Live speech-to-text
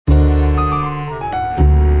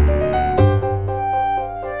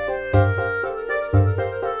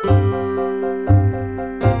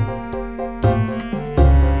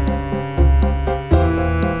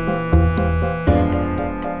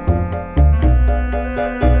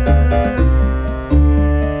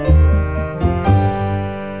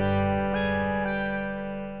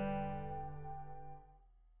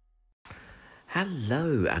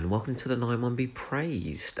and welcome to the 91 Be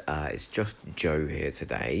Praised. It's just Joe here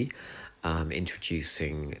today,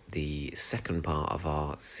 introducing the second part of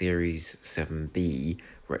our Series 7B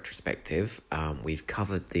retrospective. We've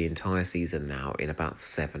covered the entire season now in about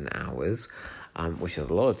 7 hours, which is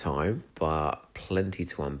a lot of time, but plenty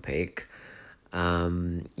to unpick.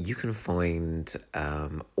 You can find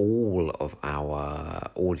all of our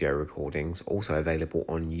audio recordings also available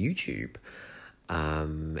on YouTube.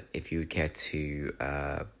 If you would care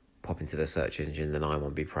to pop into the search engine, the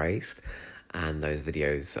 91 Be Praised, and those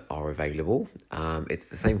videos are available.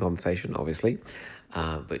 It's the same conversation, obviously,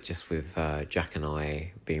 but just with Jack and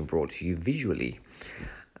I being brought to you visually.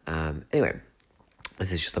 Anyway,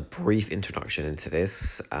 this is just a brief introduction into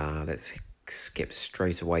this. Let's skip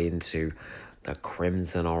straight away into the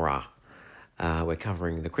Crimson Horror. We're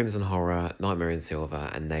covering the Crimson Horror, Nightmare in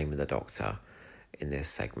Silver, and Name of the Doctor in this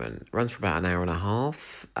segment. It runs for about an hour and a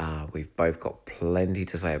half. We've both got plenty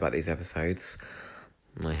to say about these episodes,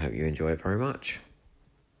 and I hope you enjoy it very much.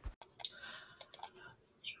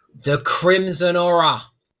 The Crimson Horror.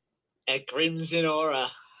 A Crimson Horror.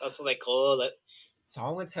 That's what they call it. So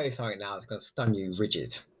I'm going to tell you something now that's going to stun you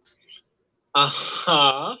rigid.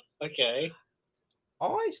 Okay.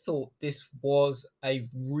 I thought this was a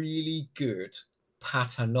really good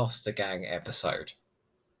Paternoster Gang episode.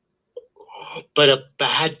 But a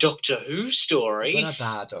bad Doctor Who story. But a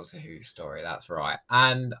bad Doctor Who story, that's right.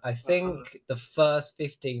 And I think the first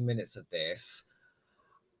 15 minutes of this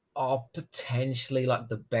are potentially like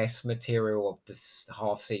the best material of this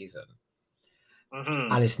half season.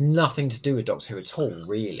 Mm-hmm. And it's nothing to do with Doctor Who at all,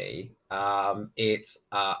 really. It's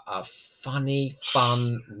a funny,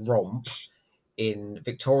 fun romp in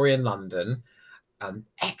Victorian London,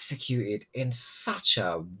 executed in such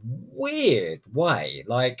a weird way,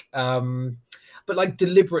 but like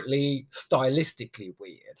deliberately, stylistically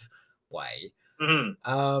weird way.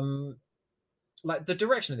 Mm-hmm. Like the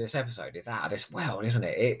direction of this episode is out of this world, isn't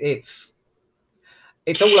it? It's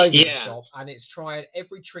all over the shop, and it's trying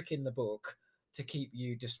every trick in the book to keep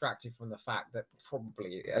you distracted from the fact that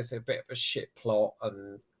probably it's a bit of a shit plot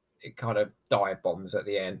and it kind of dive bombs at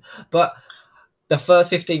the end. But the first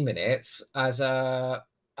 15 minutes as a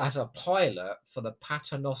pilot for the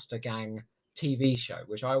Paternoster Gang TV show,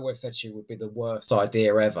 which I always said she would be the worst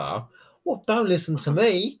idea ever. Well, don't listen to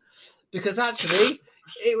me, because actually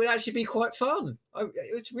it would actually be quite fun.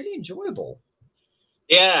 It's really enjoyable.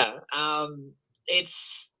 Yeah,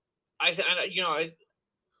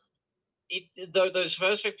 those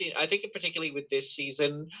first 15. I think particularly with this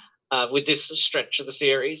season, with this stretch of the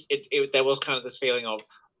series, there was kind of this feeling of,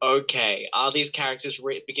 okay, are these characters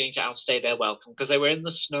beginning to outstay their welcome? Because they were in The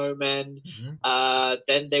Snowmen,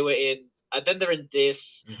 then they were in, then they're in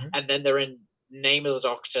this, and then they're in Name of the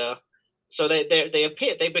Doctor. So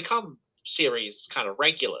they become series kind of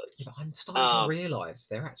regulars. Yeah, but I'm starting to realise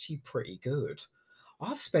they're actually pretty good.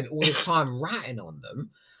 I've spent all this time ratting on them,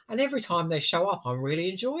 and every time they show up, I'm really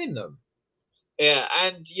enjoying them. Yeah,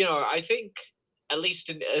 and I think at least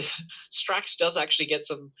in Strax does actually get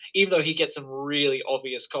some, even though he gets some really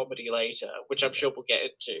obvious comedy later, which I'm sure we'll get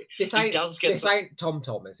into. This ain't Tom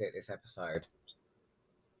Tom, is it? This episode.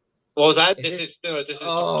 What was that? This is Tom Tom.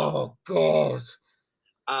 Oh God.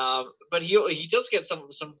 But he does get some.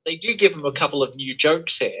 They do give him a couple of new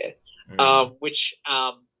jokes here, which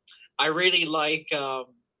I really like. I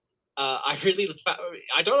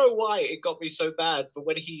don't know why it got me so bad, but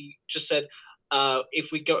when he just said,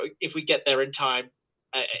 if we get there in time,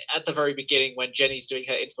 at the very beginning when Jenny's doing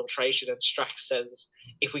her infiltration, and Strax says,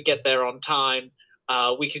 if we get there on time,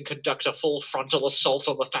 we can conduct a full frontal assault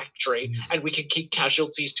on the factory, and we can keep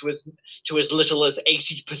casualties to as little as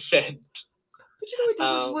 80%. But it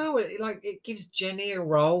does as well. It gives Jenny a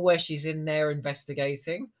role where she's in there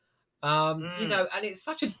investigating. And it's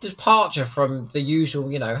such a departure from the usual,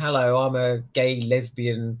 hello, I'm a gay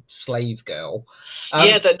lesbian slave girl.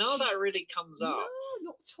 None of that really comes up.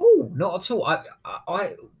 No, not at all.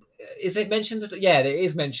 I is it mentioned? Yeah, it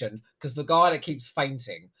is mentioned, because the guy that keeps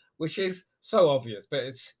fainting, which is so obvious, but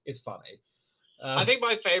it's funny. I think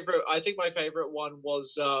my favorite one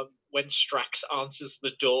was when Strax answers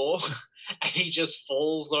the door, and he just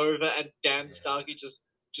falls over, and Dan Starkey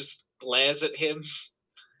just glares at him.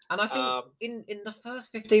 And I think in the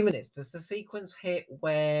first 15 minutes, does the sequence hit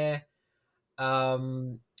where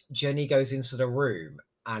Jenny goes into the room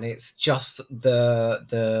and it's just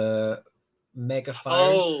the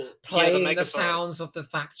megaphone playing the sounds of the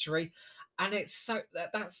factory, and it's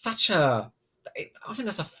that's such a, I think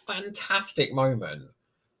that's a fantastic moment.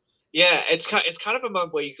 Yeah, it's kind of a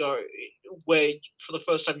moment where for the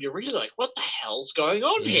first time you're really like, what the hell's going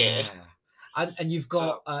on here? And you've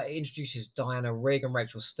got it introduces Diana Rigg and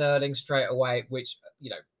Rachel Sterling straight away, which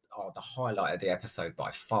are the highlight of the episode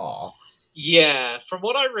by far. Yeah, from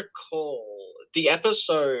what I recall, the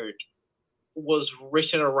episode was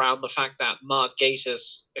written around the fact that Mark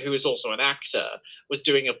Gatiss, who is also an actor, was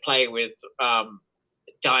doing a play with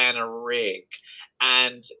Diana Rigg,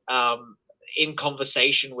 and in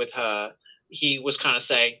conversation with her, he was kind of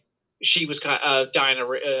saying, she was kind of Diana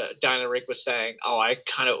Rigg was saying, "Oh, I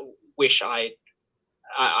kind of wish I've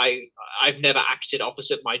never acted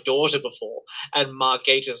opposite my daughter before," and Mark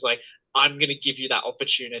Gatiss like, "I'm going to give you that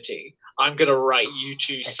opportunity. I'm going to write you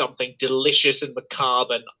two something delicious and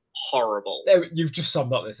macabre and horrible." You've just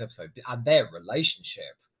summed up this episode, and their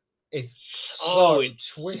relationship is so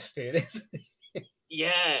twisted, isn't it?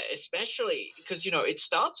 Yeah, especially because it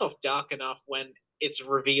starts off dark enough when it's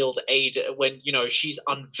revealed Ada, when she's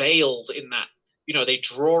unveiled in that they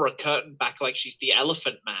draw a curtain back like she's the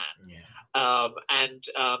Elephant Man. Yeah. And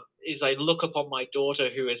is I look upon my daughter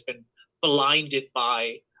who has been blinded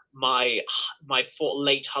by my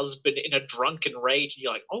late husband in a drunken rage, and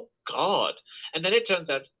you're like, oh God. And then it turns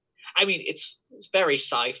out, I mean, it's very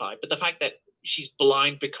sci-fi, but the fact that she's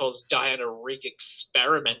blind because Diana Rigg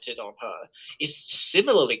experimented on her is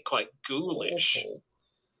similarly quite ghoulish. Awful.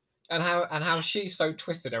 And how she's so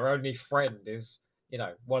twisted. Her only friend is,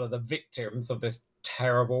 one of the victims of this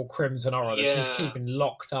terrible crimson horror that she's keeping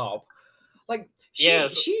locked up. Like,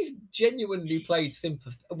 she's genuinely played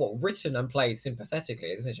written and played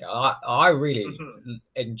sympathetically, isn't she? I really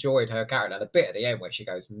enjoyed her character. And a bit at the end where she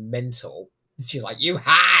goes mental. She's like, "You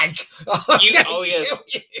hag!" Oh yes,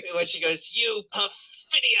 when she goes, "You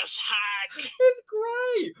perfidious hag!" It's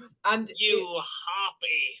great. And you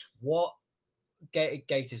harpy. What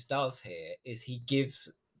Gatiss does here is he gives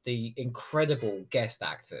the incredible guest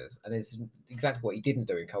actors, and it's exactly what he didn't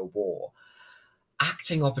do in Cold War,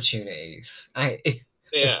 acting opportunities. I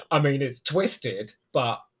mean, it's twisted,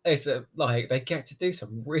 but it's like they get to do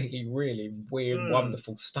some really, really weird,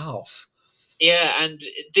 wonderful stuff. Yeah, and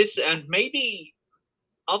maybe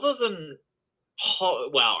other than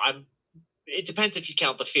it depends if you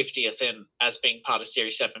count the 50th in as being part of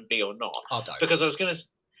Series 7B or not. I don't. Because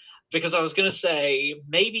I was gonna say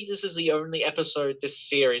maybe this is the only episode this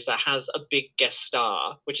series that has a big guest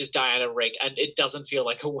star, which is Diana Rigg, and it doesn't feel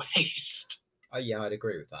like a waste. Yeah, I'd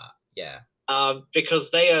agree with that. Yeah.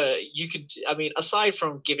 Because they are, aside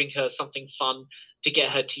from giving her something fun to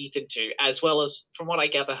get her teeth into, as well as, from what I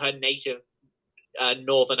gather, her native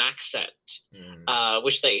northern accent,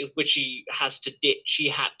 which she had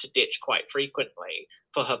to ditch quite frequently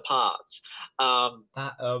for her parts.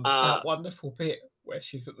 That wonderful bit where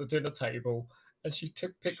she's at the dinner table and she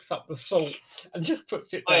picks up the salt and just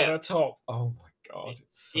puts it down her top. Oh my God,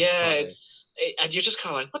 it's so funny. And you're just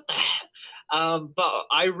kind of like, what the heck? But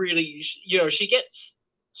I really, she gets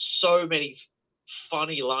so many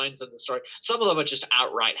funny lines in the story. Some of them are just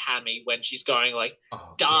outright hammy when she's going like,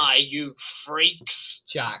 "Die, you freaks!"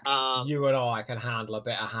 Jack, you and I can handle a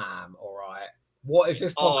bit of ham, all right? What is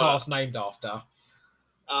this podcast named after?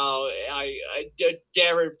 I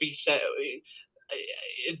dare it be said.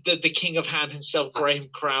 The king of ham himself, Graham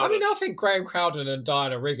Crowden. I mean, I think Graham Crowden and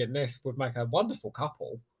Diana Rigg in this would make a wonderful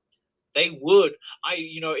couple. They would.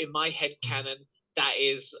 In my head canon, that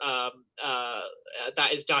is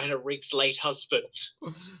Diana Rigg's late husband.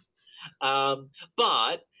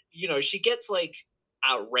 But she gets like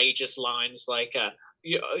outrageous lines like,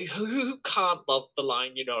 who can't love the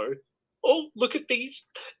line, "Oh, look at these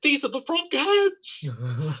are the wrong hands."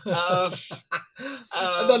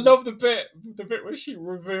 And I love the bit where she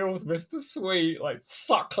reveals Mr. Sweet like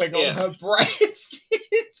suckling on her breast.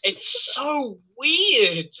 It's so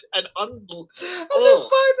weird and unbelievable. And the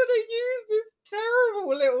fact that they use this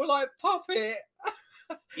terrible little like puppet.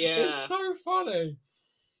 It's so funny.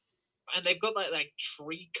 And they've got that like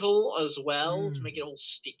treacle as well to make it all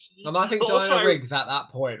sticky. And I think Diana Rigg's at that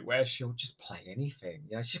point where she'll just play anything.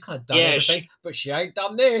 She's kind of done everything, but she ain't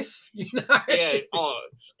done this. Yeah.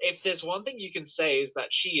 If there's one thing you can say is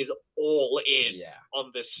that she is all in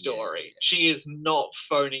on this story. Yeah. She is not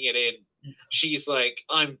phoning it in. She's like,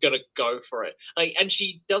 I'm gonna go for it. Like, and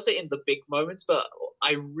she does it in the big moments. But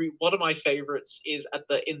one of my favorites is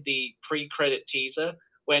in the pre-credit teaser,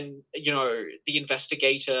 when the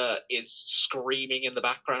investigator is screaming in the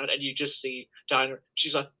background and you just see Diana.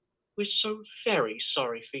 She's like, "We're so very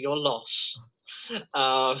sorry for your loss."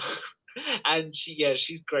 And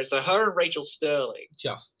she's great. So her and Rachel Sterling,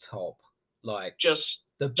 just top, like just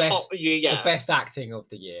the best, the best acting of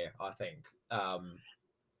the year, I think.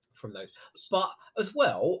 From those, but as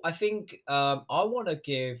well, I think I want to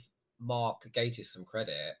give Mark Gatiss some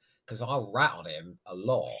credit because I rat on him a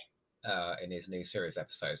lot. in his new series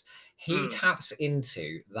episodes, he taps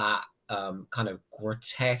into that kind of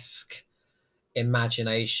grotesque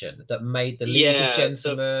imagination that made the League of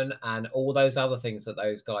Gentlemen and all those other things that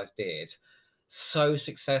those guys did so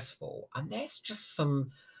successful. And there's just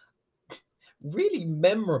some really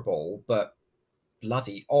memorable but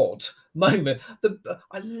bloody odd moment.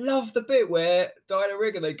 I love the bit where Diana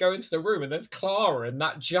Rigg and they go into the room and there's Clara in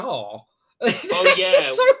that jar. Oh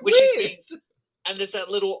yeah, so which weird. And there's that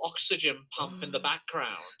little oxygen pump in the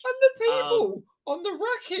background. And the people on the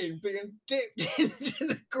racking being dipped into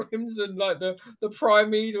the crimson, like the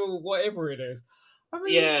primeval, whatever it is. I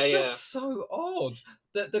mean, it's just so odd.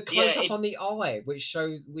 The close up on the eye, which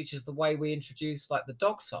is the way we introduce like the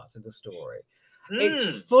Doctor to the story.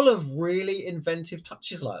 It's full of really inventive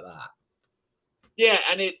touches like that. Yeah,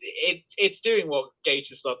 and it's doing what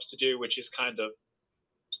Gatiss loves to do, which is kind of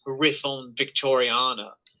riff on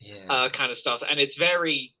Victoriana kind of stuff, and it's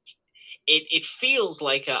very. It feels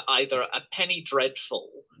like either a Penny Dreadful,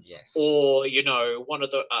 or one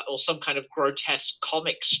of the or some kind of grotesque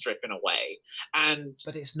comic strip in a way,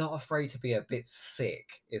 but it's not afraid to be a bit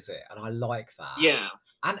sick, is it? And I like that. Yeah,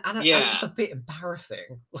 and it's a bit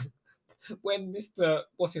embarrassing, like when Mr.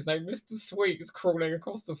 What's his name, Mr. Sweet is crawling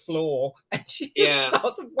across the floor, and she just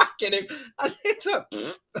starts whacking him, and it's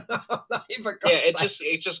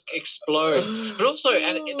it just explodes. But also,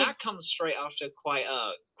 and that comes straight after quite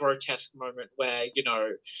a grotesque moment where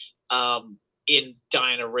in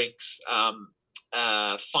Diana Rigg's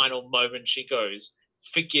final moment, she goes,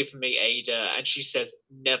 "Forgive me, Ada," and she says,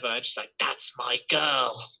 "Never," and she's like, "That's my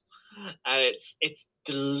girl," and it's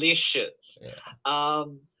delicious.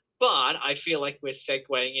 But I feel like we're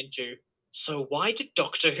segueing into, so why did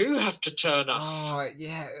Doctor Who have to turn up? Oh,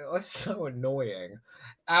 yeah, it was so annoying.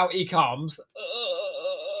 Out he comes.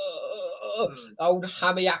 Old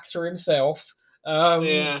hammy actor himself. Oh,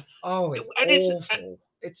 it's awful.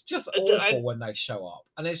 It's just awful when they show up.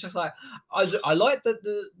 And it's just like, I like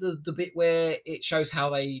the bit where it shows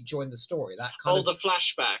how they join the story. That kind of the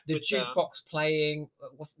flashback. The jukebox playing.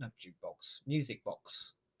 Music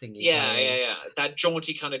box. Yeah. That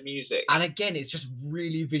jaunty kind of music. And again, it's just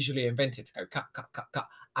really visually invented to go cut, cut, cut, cut.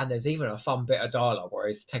 And there's even a fun bit of dialogue where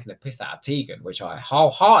he's taking a piss out of Tegan, which I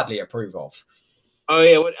wholeheartedly approve of. Oh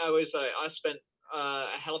yeah, I spent a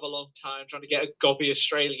hell of a long time trying to get a gobby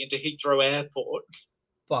Australian to Heathrow Airport.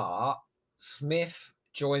 But Smith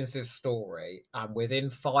joins this story, and within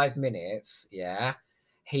 5 minutes,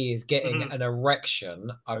 he is getting an erection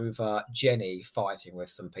over Jenny fighting with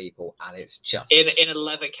some people, and it's just in a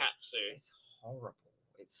leather catsuit. It's horrible.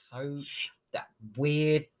 It's so that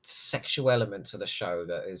weird sexual element to the show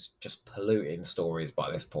that is just polluting stories by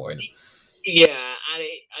this point. Yeah, and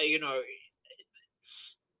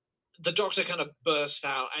the Doctor kind of bursts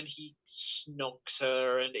out and he snogs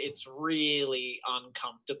her, and it's really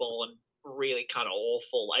uncomfortable and really kind of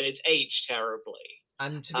awful, and it's aged terribly.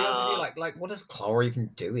 And to be honest with you, like what does Clara even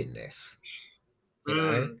do in this? You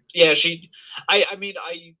know? Yeah, I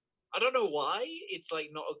don't know why it's like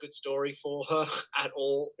not a good story for her at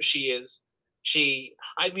all.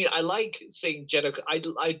 I like seeing Jenna. I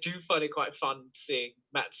do find it quite fun seeing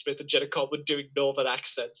Matt Smith and Jenna Coleman doing northern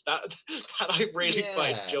accents. That I really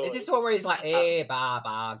quite enjoy. Is this the one where he's like, "Hey, ba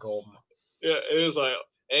gum"? Yeah, it was like,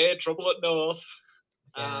 "Hey, trouble at North."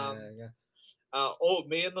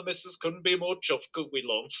 Me and the missus couldn't be more chuffed, could we,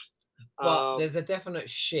 love? But there's a definite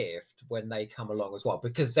shift when they come along as well,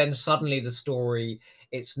 because then suddenly the story,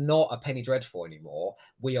 it's not a Penny Dreadful anymore.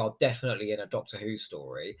 We are definitely in a Doctor Who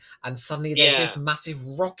story, and suddenly there's this massive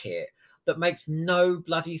rocket that makes no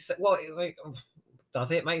bloody sense. Well,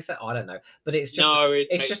 does it make sense? I don't know, but it's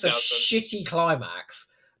just a shitty climax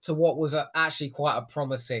to what was actually quite a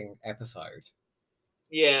promising episode.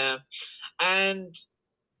 Yeah, and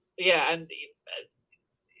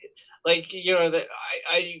like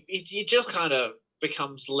it just kind of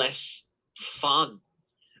becomes less fun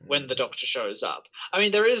when the Doctor shows up. I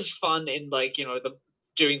mean, there is fun in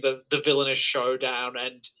doing the villainous showdown,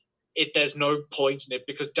 and there's no point in it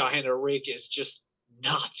because Diana Rigg is just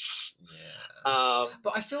nuts.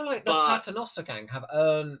 But I feel like the Paternoster gang have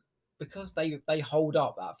earned, because they hold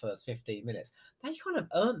up that first 15 minutes, they kind of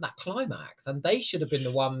earned that climax, and they should have been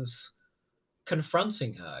the ones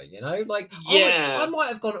confronting her, I might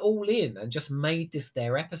have gone all in and just made this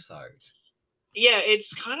their episode.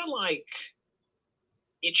 It's kind of like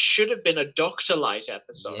it should have been a Doctor Light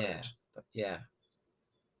episode. And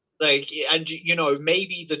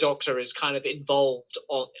maybe the Doctor is kind of involved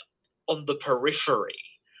on the periphery,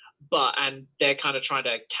 and they're kind of trying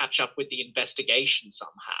to catch up with the investigation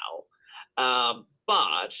somehow.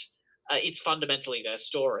 But it's fundamentally their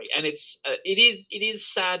story, and it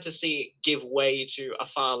is sad to see it give way to a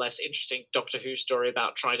far less interesting Doctor Who story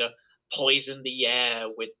about trying to poison the air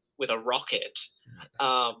with a rocket.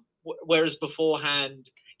 Whereas beforehand,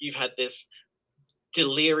 you've had this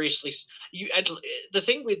deliriously and the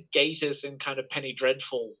thing with Gatiss in kind of Penny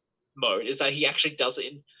Dreadful mode is that he actually does it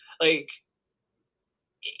in like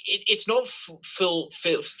it's not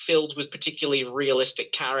filled with particularly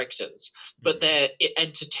realistic characters, but they're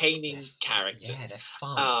entertaining characters. Yeah, they're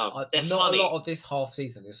fun. They're not funny. A lot of this half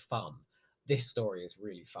season is fun. This story is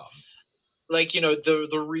really fun. Like, you know,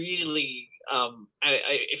 the really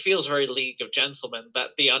it feels very League of Gentlemen that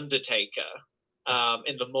the Undertaker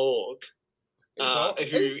in the morgue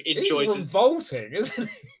who enjoys he's revolting, isn't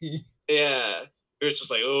he? Yeah, who's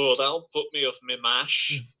just like, oh, that'll put me off my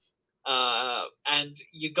mash. And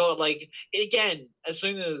you got like again, as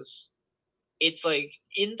soon as it's like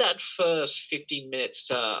in that first 15 minutes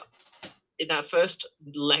in that first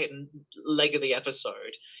leg of the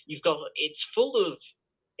episode, you've got it's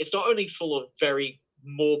not only full of very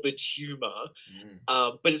morbid humor,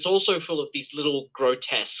 but it's also full of these little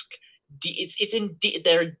grotesque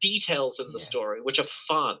there are details in the story which are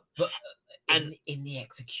fun. But in the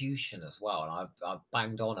execution as well, and I've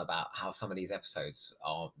banged on about how some of these episodes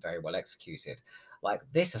aren't very well executed. Like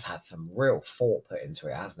this has had some real thought put into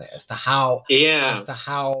it, hasn't it? As to how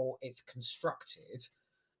it's constructed,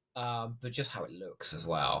 but just how it looks as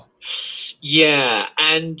well. Yeah,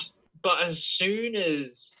 but as soon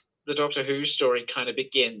as the Doctor Who story kind of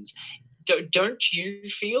begins, don't you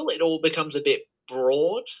feel it all becomes a bit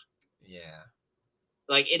broad? Yeah.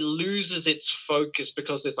 Like it loses its focus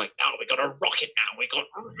because it's like, oh, we got a rocket now. We got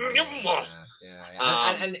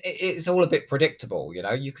and it's all a bit predictable. You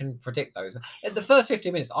know, you can predict those. In the first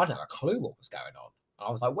 15 minutes, I didn't have a clue what was going on.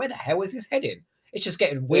 I was like, where the hell is this heading? It's just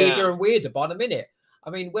getting weirder and weirder by the minute. I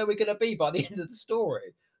mean, where are we going to be by the end of the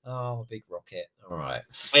story? Oh, big rocket. All right.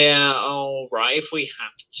 Yeah. All right. If we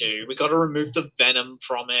have to, we got to remove the venom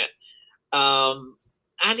from it.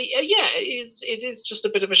 And it is just a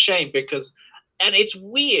bit of a shame because. And it's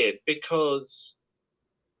weird because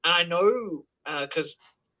I know because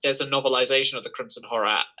there's a novelization of the Crimson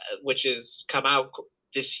Horror which has come out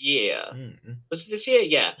this year. Was it this year?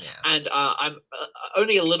 Yeah. And I'm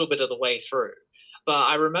only a little bit of the way through. But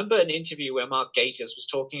I remember an interview where Mark Gatiss was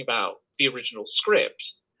talking about the original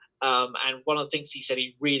script. And one of the things he said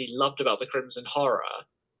he really loved about the Crimson Horror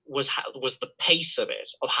was the pace of it,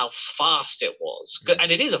 of how fast it was.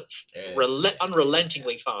 And it is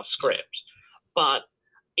unrelentingly fast script. But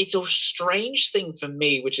it's a strange thing for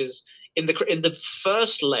me, which is in the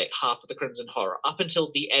first half of the Crimson Horror, up until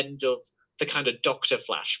the end of the kind of Doctor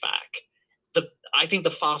flashback, I think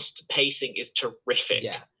the fast pacing is terrific.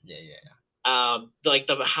 Yeah. Like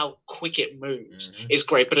how quick it moves is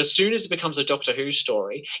great. But as soon as it becomes a Doctor Who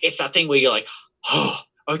story, it's that thing where you're like, oh,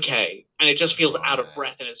 okay, and it just feels out of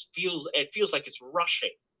breath, and it feels like it's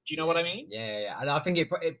rushing. Do you know what I mean? Yeah. And I think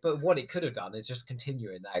but what it could have done is just continue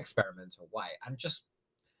in that experimental way and just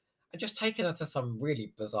taken us to some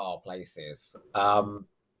really bizarre places. And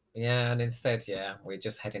instead, we're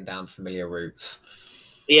just heading down familiar routes.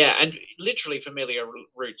 Yeah, and literally familiar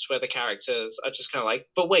routes where the characters are just kind of like,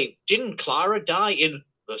 but wait, didn't Clara die in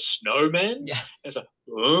The Snowmen? Yeah. It's like,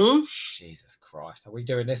 huh? Jesus Christ, are we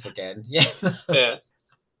doing this again? Yeah. Yeah.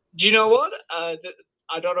 Do you know what? I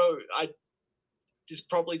don't know. This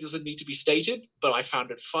probably doesn't need to be stated, but I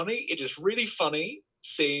found it funny. It is really funny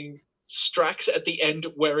seeing Strax at the end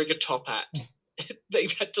wearing a top hat.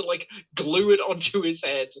 They've had to like glue it onto his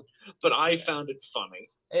head, but I found it funny.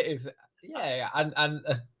 It is, and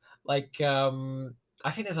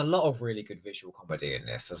I think there's a lot of really good visual comedy in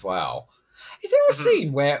this as well. Is there a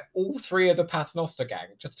scene where all three of the Paternoster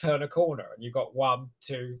gang just turn a corner and you've got 1,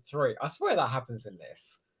 2, 3? I swear that happens in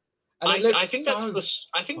this. And I think so that's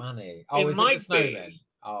the. I think funny. Oh, it might be the Snowmen?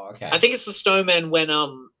 Oh, okay. I think it's the Snowmen when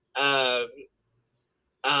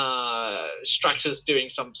Strax's doing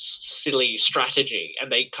some silly strategy,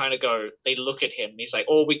 and they kind of they look at him, and he's like,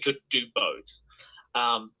 "Oh, we could do both."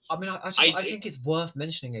 I mean, I think it's worth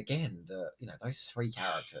mentioning again that those three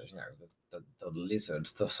characters, the lizard,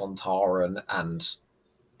 the Sontaran, and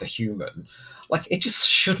the human, like it just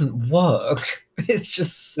shouldn't work. It's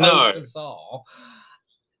just so bizarre.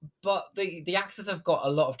 But the actors have got a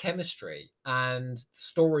lot of chemistry, and the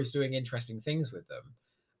story's doing interesting things with them,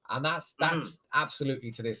 and that's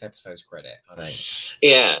absolutely to this episode's credit, I think.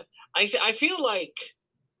 Yeah, I feel like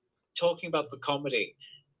talking about the comedy,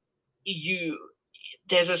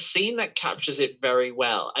 there's a scene that captures it very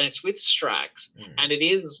well, and it's with Strax, and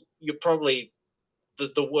you're probably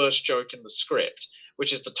the worst joke in the script,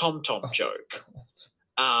 which is the Tom Tom joke.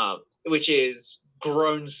 which is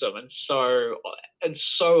groansome and so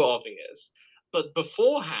obvious. But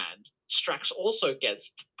beforehand, Strax also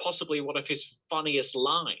gets possibly one of his funniest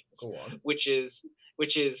lines, which is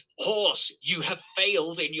 "Horse, you have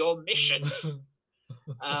failed in your mission."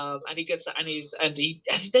 And he gets that, and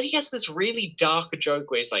then he has this really dark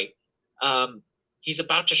joke where he's like, he's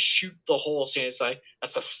about to shoot the horse, and it's like,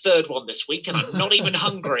 "That's the third one this week, and I'm not even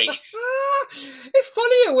hungry." It's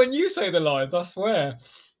funnier when you say the lines, I swear.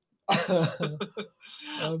 I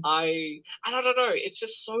don't know. It's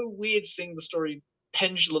just so weird seeing the story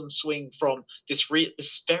pendulum swing from this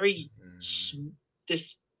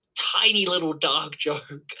tiny little dark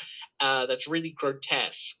joke that's really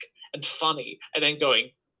grotesque and funny, and then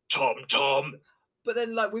going Tom. But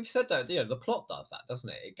then, like we've said, that the plot does that, doesn't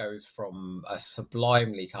it? It goes from a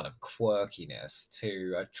sublimely kind of quirkiness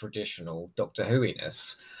to a traditional Doctor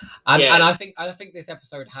Who-iness, and I think this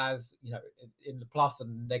episode has, in the plus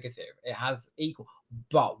and negative, it has equal.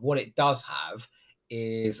 But what it does have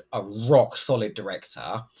is a rock solid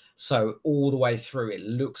director, so all the way through it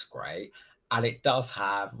looks great, and it does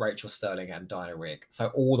have Rachel Sterling and Diana Rigg, so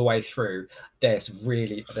all the way through there's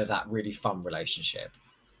that really fun relationship.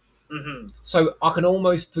 Mm-hmm. So I can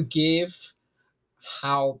almost forgive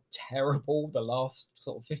how terrible the last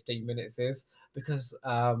sort of 15 minutes is, because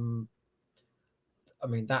I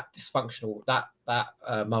mean, that dysfunctional, that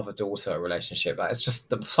mother-daughter relationship, it's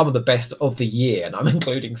just some of the best of the year, and I'm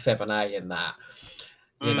including 7A in that.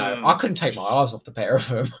 I couldn't take my eyes off the pair of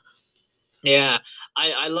them. Yeah,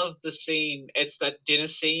 I love the scene. It's that dinner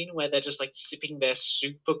scene where they're just like sipping their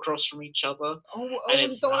soup across from each other.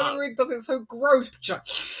 And Diana Rigg does it so gross. Yeah,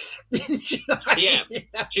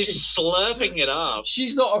 she's slurping it up.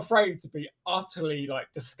 She's not afraid to be utterly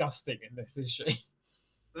disgusting in this, is she?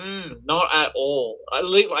 Not at all. I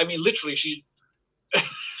mean, literally, she's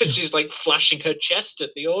like flashing her chest at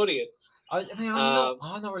the audience. I mean,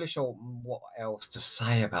 I'm not really sure what else to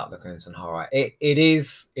say about the Crimson Horror.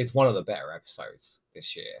 It's one of the better episodes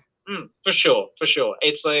this year. For sure.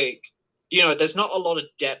 It's like, there's not a lot of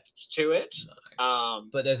depth to it. No.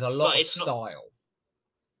 But there's a lot of style.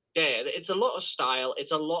 It's a lot of style.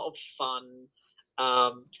 It's a lot of fun.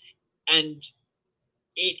 And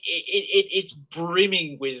it's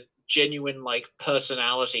brimming with genuine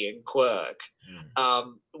personality and quirk,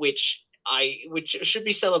 which should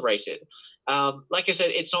be celebrated. Like I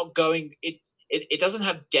said, it's not going. It doesn't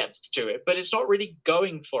have depth to it, but it's not really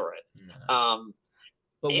going for it. No.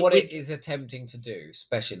 But what it is attempting to do,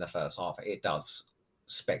 especially in the first half, it does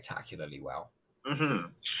spectacularly well. Mm-hmm.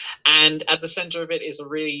 And at the center of it is a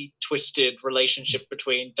really twisted relationship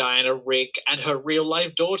between Diana Rigg and her real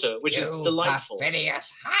life daughter, which is delightful.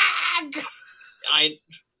 Perfidious hag! I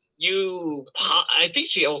think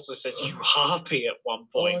she also says "you harpy" at one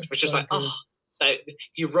point, which is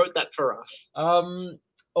he wrote that for us.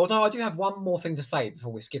 Although I do have one more thing to say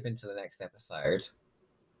before we skip into the next episode.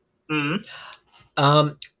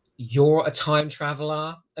 You're a time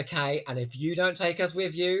traveler, okay? And if you don't take us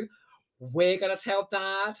with you, we're gonna tell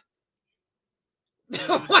Dad.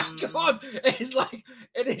 Oh my god! It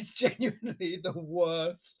is genuinely the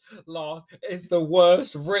worst laugh. It's the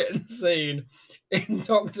worst written scene in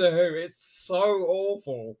Doctor Who. It's so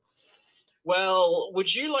awful. Well,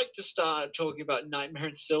 would you like to start talking about Nightmare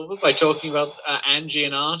in Silver by talking about Angie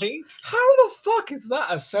and Artie? How the fuck is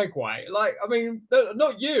that a segue? I mean,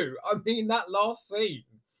 not you. I mean that last scene.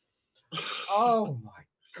 Oh my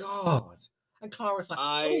god! And Clara's like,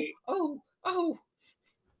 oh.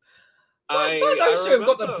 Those two have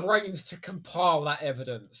got the brains to compile that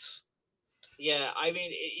evidence. Yeah, I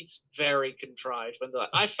mean, it's very contrived when they're like,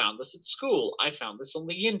 I found this at school. I found this on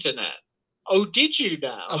the internet. Oh, did you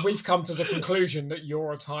now? And we've come to the conclusion that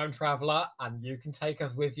you're a time traveler and you can take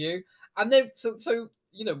us with you. And then, so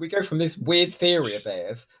we go from this weird theory of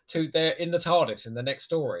theirs to they're in the TARDIS in the next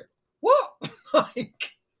story. What?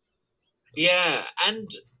 Yeah, and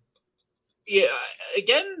yeah,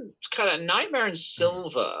 again, kind of Nightmare in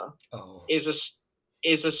Silver is a.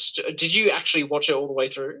 Did you actually watch it all the way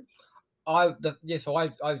through? I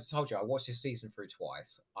told you I watched this season through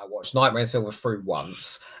twice. I watched Nightmare in Silver through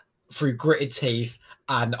once, through gritted teeth,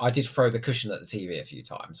 and I did throw the cushion at the TV a few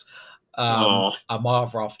times. And my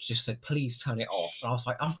other half just said, "Please turn it off." And I was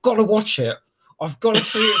like, "I've got to watch it. I've got to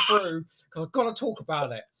see it through because I've got to talk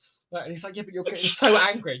about it." And he's like, "Yeah, but you're getting so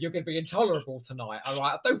angry. You're going to be intolerable tonight." I'm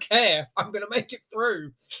like, "I don't care. I'm going to make it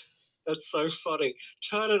through." That's so funny.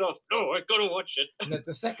 Turn it off. No, I've got to watch it. And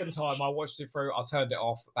the second time I watched it through, I turned it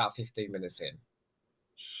off about 15 minutes in.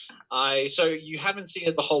 So you haven't seen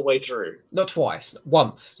it the whole way through? Not twice.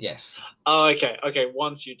 Once, yes. Oh, okay.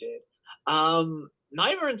 Once you did.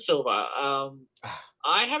 Nightmare and Silver.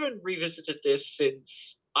 I haven't revisited this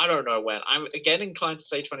since I don't know when. I'm again inclined to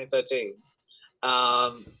say 2013.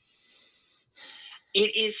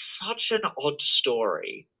 It is such an odd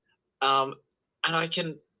story, and I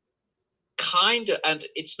can kind of, and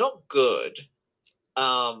it's not good,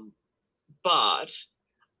 but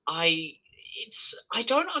I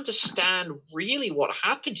don't understand really what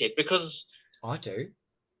happened here because I do.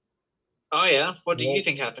 Oh yeah, what do you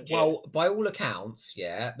think happened here? Well, by all accounts,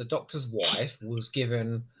 yeah, the Doctor's wife was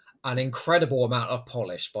given an incredible amount of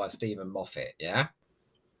polish by Stephen Moffat, yeah.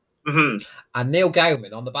 Mm-hmm. And Neil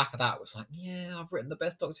Gaiman on the back of that was like, "Yeah, I've written the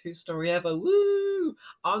best Doctor Who story ever. Woo!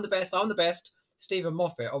 I'm the best. I'm the best." Stephen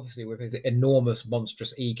Moffat, obviously with his enormous,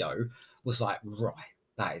 monstrous ego, was like, "Right,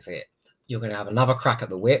 that is it. You're going to have another crack at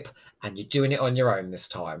the whip, and you're doing it on your own this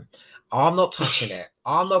time. I'm not touching it.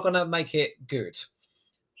 I'm not going to make it good."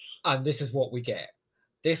 And this is what we get.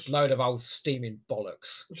 This load of old steaming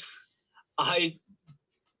bollocks. I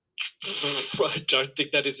don't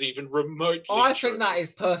think that is even remotely I true. think that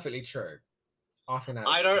is perfectly true. I think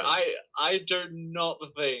that's true. I do not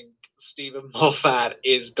think Stephen Moffat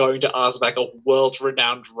is going to ask back a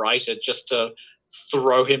world-renowned writer just to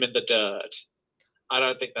throw him in the dirt. I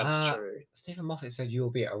don't think that's true. Stephen Moffat said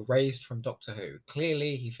you'll be erased from Doctor Who.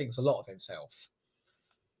 Clearly, he thinks a lot of himself.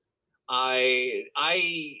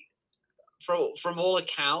 From all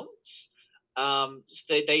accounts,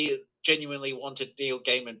 they genuinely wanted Neil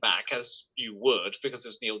Gaiman back, as you would, because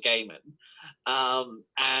it's Neil Gaiman.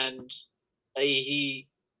 And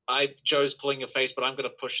Joe's pulling a face, but I'm going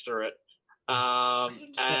to push through it. I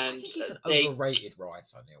think he's an overrated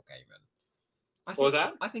writer, Neil Gaiman. What was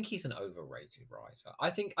that? I think he's an overrated writer. I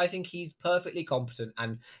think he's perfectly competent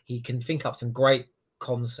and he can think up some great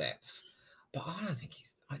concepts, but I don't think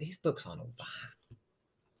his books aren't all that.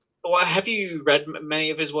 Well, have you read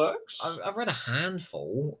many of his works? I've read a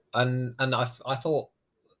handful, and I thought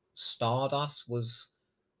Stardust was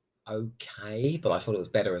okay, but I thought it was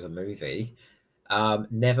better as a movie.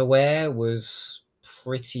 Neverwhere was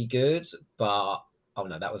pretty good, but oh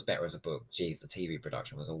no, that was better as a book. Jeez, the TV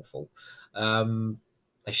production was awful.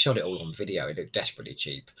 They shot it all on video. It looked desperately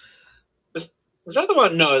cheap. Was that the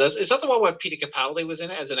one? No, is that the one where Peter Capaldi was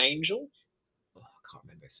in it as an angel? Oh, I can't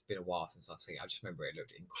remember. It's been a while since I've seen it. I just remember it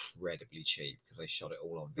looked incredibly cheap because they shot it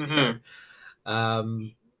all on video. Mm-hmm.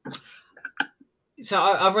 So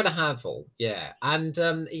I've read a handful, yeah, and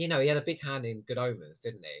he had a big hand in Good Omens,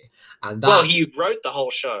 didn't he? And he wrote the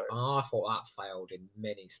whole show. I thought that failed in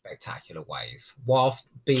many spectacular ways, whilst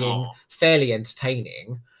being fairly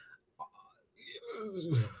entertaining.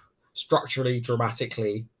 Structurally,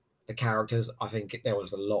 dramatically, the characters, I think there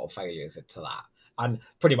was a lot of failures into that. And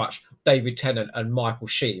pretty much David Tennant and Michael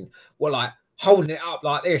Sheen were like holding it up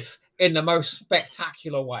like this in the most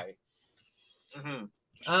spectacular way. Mm-hmm.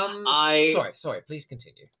 Sorry, please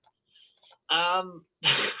continue.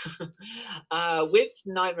 With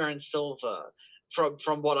Nightmare and Silver,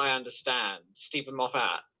 from what I understand, Stephen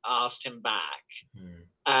Moffat asked him back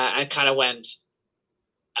and kind of went,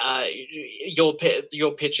 your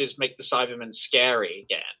pitches make the Cybermen scary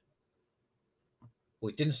again. Well,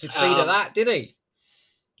 he didn't succeed at that, did he?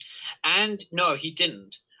 And no, he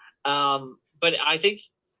didn't. But I think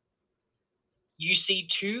you see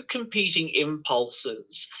two competing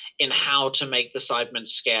impulses in how to make the Cybermen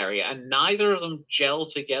scary, and neither of them gel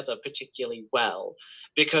together particularly well,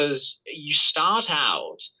 because you start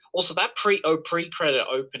out. Also, that pre-credit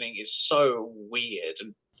opening is so weird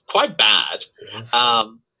and quite bad.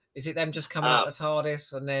 Is it them just coming out the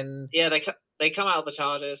TARDIS and then? Yeah, they come out of the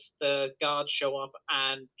TARDIS. The guards show up,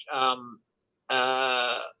 and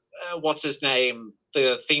what's his name?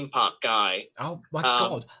 The theme park guy. Oh my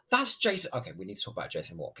god, that's Jason. Okay, we need to talk about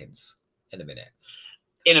Jason Watkins in a minute.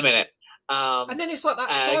 And then it's like that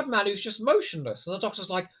Cyberman who's just motionless, and the Doctor's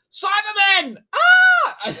like, "Cybermen!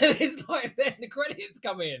 Ah!" And then it's like, then the credits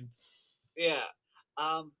come in. Yeah,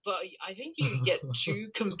 but I think you get two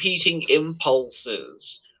competing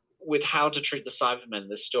impulses with how to treat the Cybermen in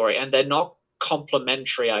this story, and they're not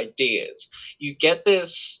complementary ideas. You get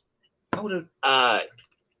this.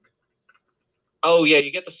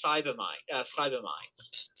 You get the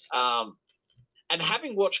Cybermites. And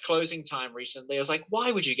having watched Closing Time recently, I was like,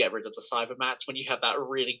 why would you get rid of the Cybermats when you have that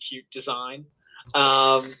really cute design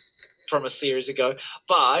from a series ago?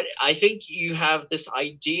 But I think you have this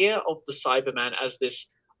idea of the Cyberman as this.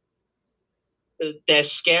 They're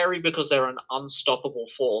scary because they're an unstoppable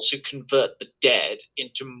force who convert the dead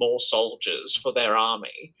into more soldiers for their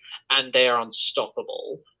army, and they're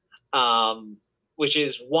unstoppable. Which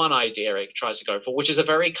is one idea it tries to go for, which is a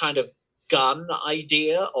very kind of gun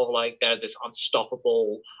idea of like they're this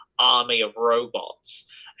unstoppable army of robots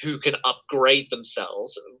who can upgrade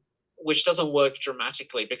themselves, which doesn't work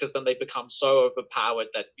dramatically because then they become so overpowered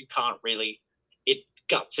that you can't really, it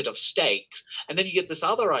guts it of stakes. And then you get this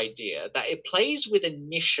other idea that it plays with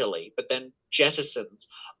initially, but then jettisons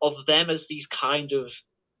of them as these kind of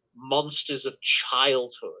monsters of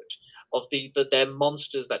childhood, of they're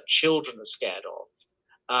monsters that children are scared of.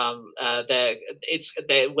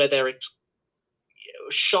 Where they're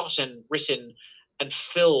shot and written and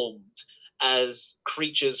filmed as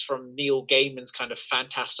creatures from Neil Gaiman's kind of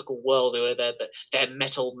fantastical world, where they're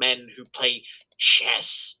metal men who play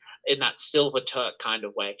chess in that Silver Turk kind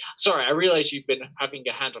of way. Sorry, I realize you've been having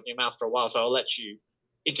your hand on your mouth for a while, so I'll let you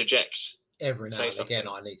interject. Every now and again,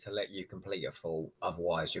 I need to let you complete your thought,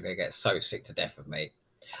 otherwise you're going to get so sick to death of me.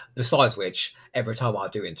 Besides which, every time I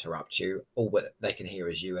do interrupt you, all that they can hear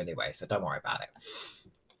is you anyway, so don't worry about it.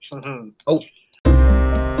 Mm-hmm. Oh.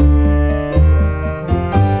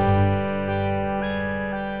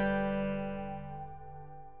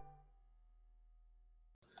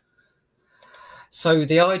 So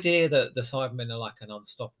the idea that the Cybermen are like an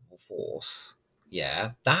unstoppable force,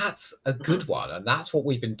 yeah, that's a good one, and that's what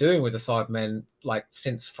we've been doing with the Cybermen like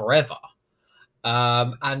since forever.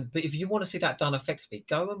 But if you want to see that done effectively,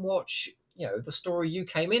 go and watch, the story you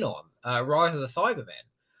came in on, Rise of the Cybermen,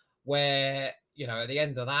 where at the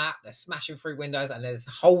end of that they're smashing through windows and there's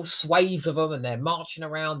whole swathes of them and they're marching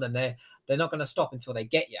around and they're not going to stop until they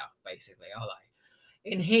get you, basically, are they?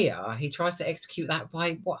 In here, he tries to execute that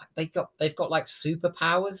by what they've got like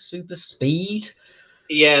superpowers, super speed.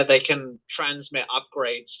 Yeah, they can transmit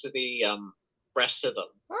upgrades to the rest of them.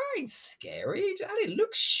 That ain't scary, and it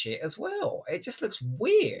looks shit as well. It just looks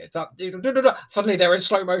weird. Suddenly they're in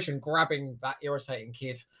slow motion grabbing that irritating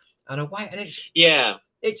kid and away, and it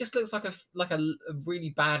just looks like a really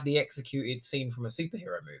badly executed scene from a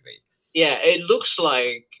superhero movie. Yeah, it looks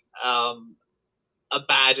like a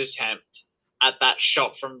bad attempt at that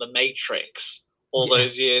shot from The Matrix all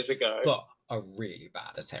those years ago. But a really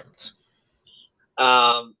bad attempt.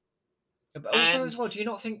 But also as well, do you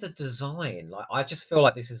not think the design, like, I just feel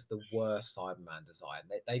like this is the worst Cyberman design.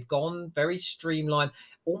 They've gone very streamlined,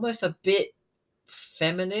 almost a bit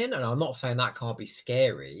feminine, and I'm not saying that can't be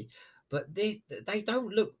scary, but they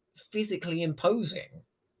don't look physically imposing.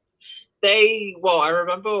 I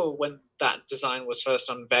remember when that design was first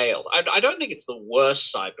unveiled. I don't think it's the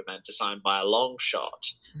worst Cyberman design by a long shot.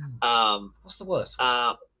 What's the worst?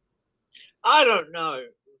 I don't know.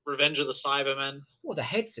 Revenge of the Cybermen. Well, the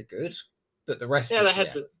heads are good, but the rest, the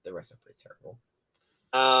rest are pretty terrible.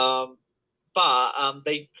 But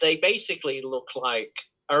they basically look like.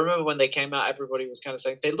 I remember when they came out, everybody was kind of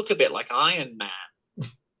saying they look a bit like Iron Man.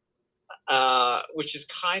 Which is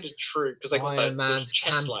kind of true because they got Iron Man's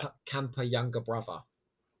camper younger brother.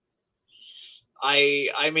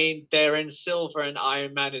 I mean, they're in silver and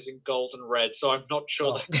Iron Man is in gold and red, so I'm not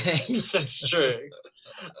sure that's true.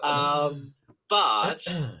 But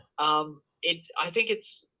I think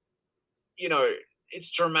it's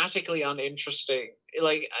it's dramatically uninteresting.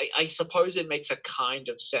 Like I suppose it makes a kind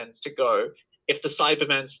of sense to go. If the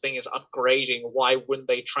Cyberman's thing is upgrading, why wouldn't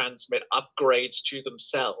they transmit upgrades to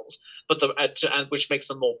themselves? But which makes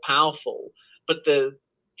them more powerful. But the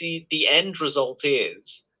end result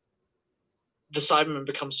is the Cybermen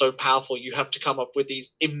become so powerful, you have to come up with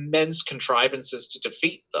these immense contrivances to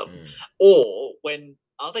defeat them. Or when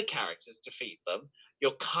other characters defeat them,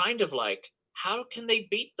 you're kind of like, how can they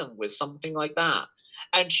beat them with something like that?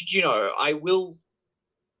 And I will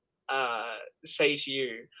say to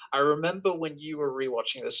you, I remember when you were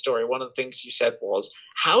rewatching the story, one of the things you said was,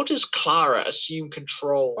 how does Clara assume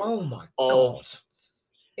control? Oh my god.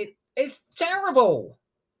 It's terrible.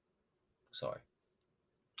 Sorry.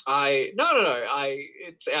 I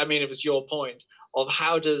mean, it was your point of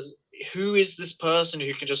who is this person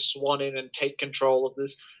who can just swan in and take control of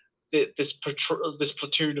this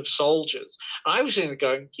platoon of soldiers? And I was sitting there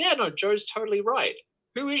going, yeah, no, Joe's totally right.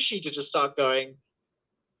 Who is she to just start going,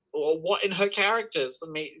 or what in her characters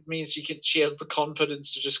means she has the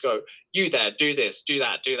confidence to just go, you there, do this, do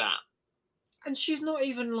that, do that. And she's not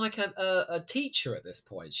even like a teacher at this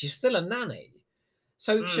point. She's still a nanny.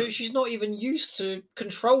 So she's not even used to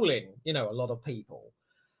controlling, a lot of people.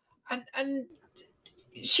 And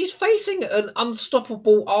she's facing an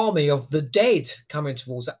unstoppable army of the dead coming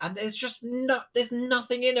towards her, and there's just there's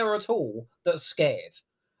nothing in her at all that's scared.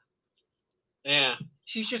 Yeah.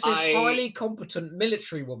 She's just this highly competent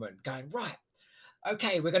military woman going, right,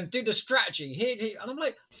 okay, we're going to do the strategy here. And I'm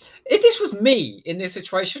like, if this was me in this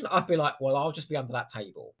situation, I'd be like, well, I'll just be under that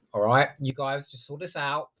table. All right, you guys just sort this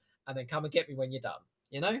out and then come and get me when you're done,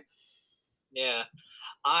 Yeah.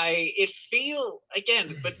 but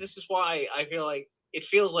this is why I feel like it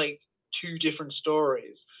feels like two different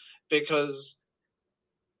stories, because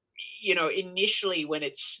initially when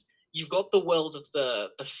you've got the world of the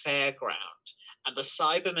fairground, and the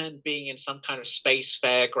Cybermen being in some kind of space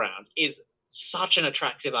fairground is such an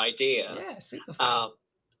attractive idea. Yeah, super fun.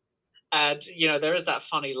 And there is that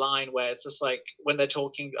funny line where it's just like when they're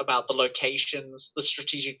talking about the locations, the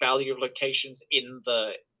strategic value of locations in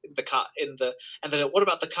the and then what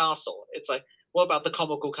about the castle? It's like, what about the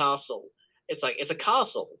comical castle? It's like, it's a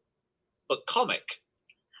castle, but comic.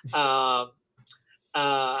 So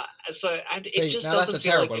and it just now doesn't. That's a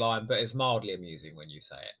terrible line, but it's mildly amusing when you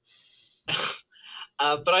say it.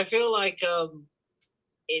 But I feel like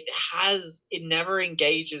it never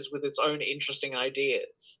engages with its own interesting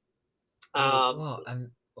ideas. Well,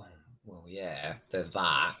 yeah, there's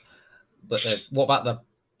that, but what about the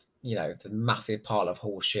the massive pile of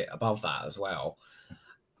horse shit above that as well?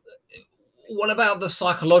 What about the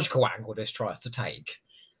psychological angle this tries to take,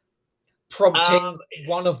 prompting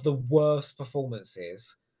one of the worst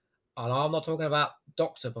performances? And I'm not talking about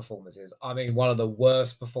Doctor performances. I mean one of the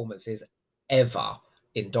worst performances ever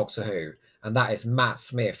in Doctor Who, and that is Matt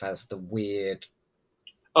Smith as the weird.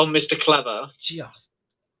 Oh, Mr. Clever. Just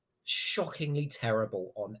shockingly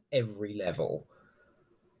terrible on every level.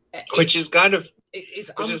 Which is kind of.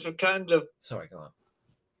 Sorry, go on.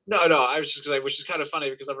 No, I was just going to say, which is kind of funny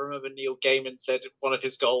because I remember Neil Gaiman said one of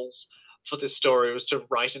his goals for this story was to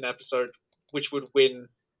write an episode which would win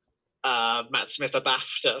Matt Smith a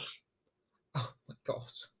BAFTA. Oh my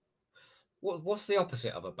god! What's the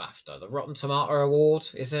opposite of a BAFTA? The Rotten Tomato Award?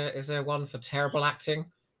 Is there one for terrible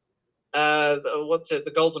acting? What's it?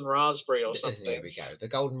 The Golden Raspberry or something. There we go. The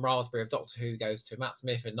Golden Raspberry of Doctor Who goes to Matt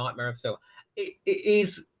Smith in Nightmare of Silver.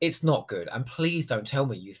 It's not good, and please don't tell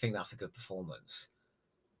me you think that's a good performance.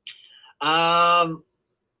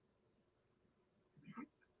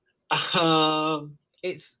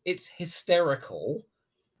 It's hysterical.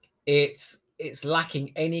 It's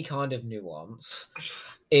lacking any kind of nuance.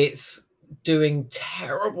 It's doing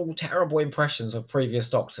terrible impressions of previous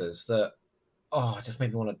Doctors that it just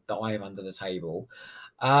made me want to dive under the table.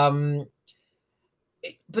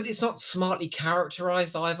 But it's not smartly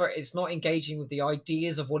characterized either. It's not engaging with the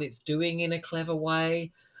ideas of what it's doing in a clever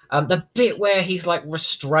way. The bit where he's like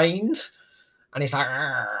restrained and he's like,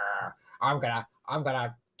 I'm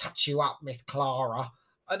gonna touch you up, Miss Clara.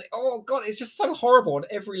 And oh god, it's just so horrible on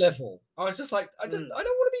every level. I was just like, I don't want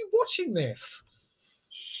to be watching this.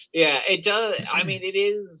 Yeah, it does. I mean, it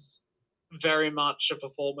is very much a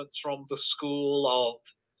performance from the school of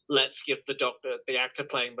let's give the actor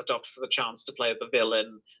playing the Doctor, the chance to play the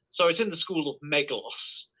villain. So it's in the school of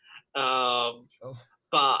Meglos.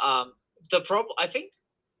 But the problem, I think,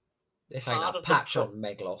 it's like a patch on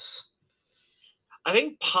Meglos. I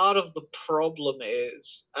think part of the problem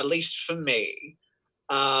is, at least for me,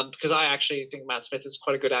 because I actually think Matt Smith is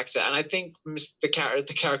quite a good actor, and I think the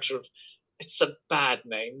character of, it's a bad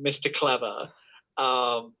name, Mr. Clever,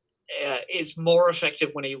 is more effective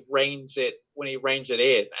when he reins it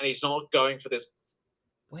in, and he's not going for this.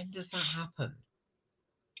 When does that happen?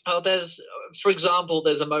 Oh, for example,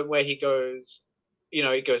 there's a moment where he goes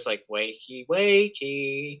like wakey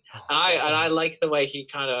wakey, and I like the way he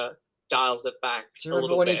kind of dials it back. Do you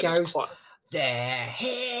remember when he goes there?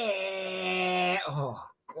 Oh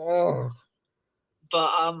god. But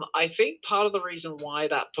I think part of the reason why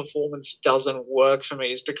that performance doesn't work for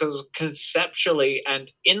me is because conceptually and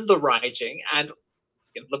in the writing and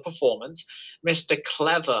in the performance, Mr.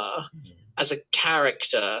 Clever as a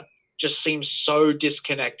character just seems so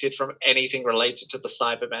disconnected from anything related to the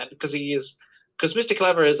Cybermen, because Mr.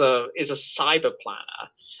 Clever is a cyber planner,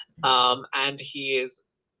 and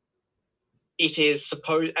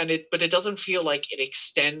but it doesn't feel like it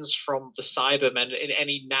extends from the Cybermen in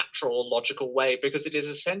any natural, logical way, because it is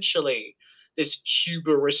essentially this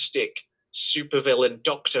hubristic supervillain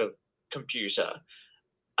Doctor computer,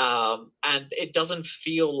 and it doesn't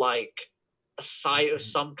feel like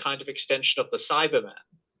some kind of extension of the Cybermen,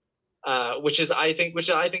 which I think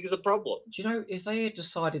is a problem. Do you know, if they had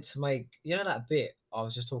decided to make, that bit I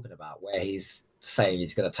was just talking about where he's saying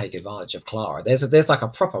he's going to take advantage of Clara, there's like a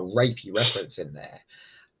proper rapey reference in there,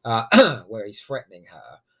 where he's threatening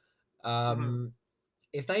her.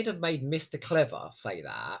 If they'd have made Mr. Clever say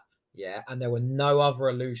that, and there were no other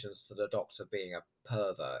allusions to the Doctor being a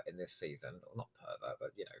pervert in this season, or not pervert,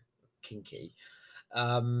 but kinky,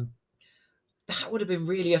 that would have been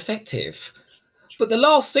really effective. But the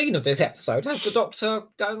last scene of this episode has the Doctor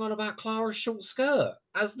going on about Clara's short skirt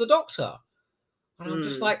as the Doctor. And I'm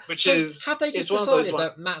just like, have they just decided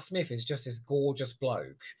that Matt Smith is just this gorgeous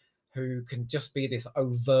bloke who can just be this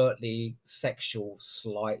overtly sexual,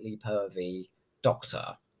 slightly pervy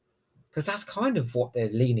doctor, because that's kind of what they're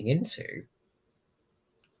leaning into.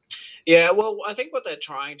 Yeah, well, I think what they're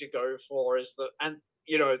trying to go for is that, and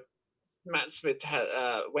Matt Smith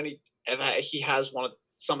when he has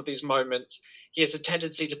some of these moments, he has a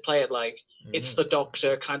tendency to play it like it's the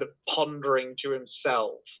Doctor kind of pondering to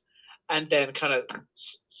himself, and then kind of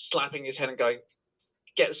slapping his head and going,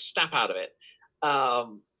 "Get snap out of it."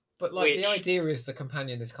 But like the idea is the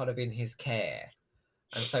companion is kind of in his care,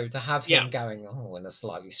 and so to have him going, "Oh, in a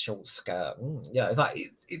slightly short skirt," it's like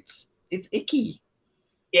it's icky.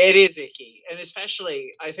 Yeah, it is icky, and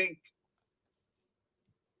especially I think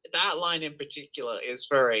that line in particular is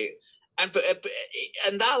very, and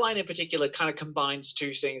that line in particular kind of combines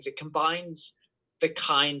two things. It combines the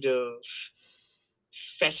kind of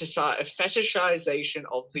fetishization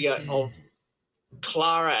of of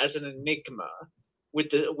Clara as an enigma, with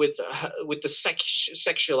the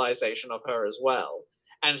sexualization of her as well.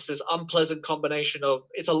 And it's this unpleasant combination of,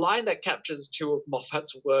 it's a line that captures two of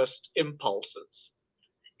Moffat's worst impulses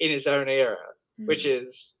in his own era, which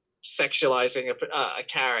is sexualizing a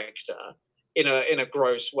character in a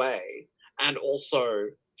gross way, and also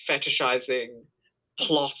fetishizing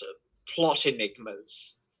plot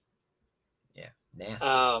enigmas. Yeah,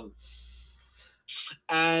 nasty.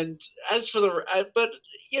 And as for the, but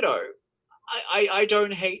I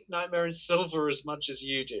don't hate Nightmare in Silver as much as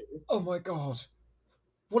you do. Oh my god,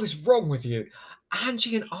 what is wrong with you,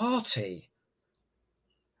 Angie and Artie?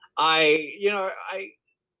 I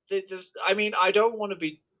mean, I don't want to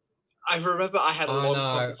be. I remember I had a long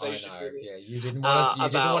conversation with you. Yeah, you didn't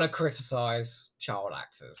want to criticize child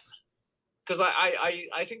actors, because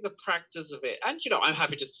I think the practice of it, and I'm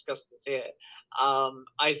happy to discuss this here.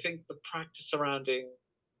 I think the practice surrounding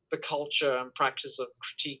the culture and practice of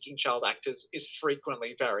critiquing child actors is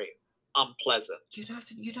frequently very unpleasant. You don't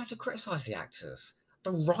have to criticize the actors.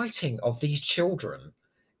 The writing of these children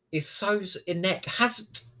is so inept. Has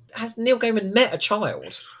Neil Gaiman met a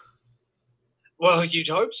child? Well, you'd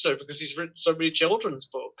hope so, because he's written so many children's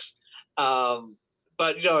books.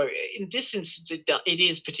 But in this instance, it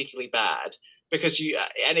is particularly bad, because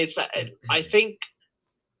and it's that I think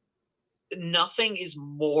nothing is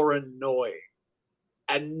more annoying,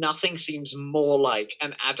 and nothing seems more like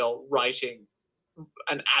an adult writing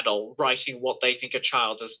what they think a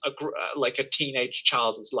child is, like a teenage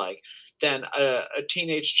child is like, than a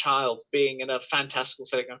teenage child being in a fantastical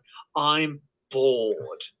setting going, "I'm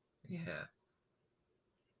bored." Yeah.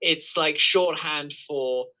 It's like shorthand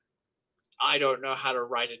for, I don't know how to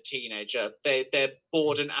write a teenager. They're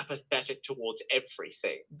bored and apathetic towards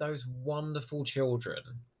everything. Those wonderful children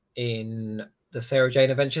in the Sarah Jane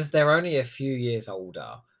Adventures, they're only a few years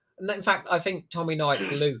older. And in fact, I think Tommy Knight's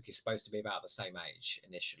Luke is supposed to be about the same age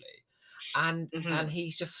initially. And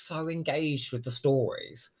he's just so engaged with the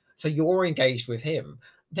stories. So you're engaged with him.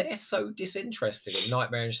 They're so disinterested in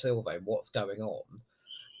Nightmare in Silver and what's going on.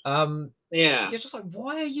 Yeah. You're just like,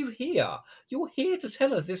 why are you here? You're here to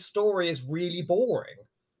tell us this story is really boring.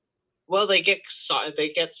 Well, they get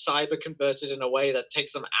cyber converted in a way that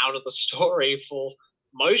takes them out of the story for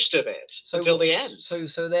most of it until the end. So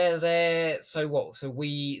they're there. So what? So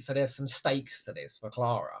there's some stakes to this for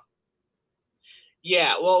Clara.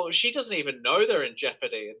 Yeah, well, she doesn't even know they're in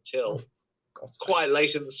jeopardy until quite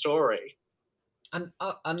late in the story. And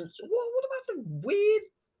what about the weird?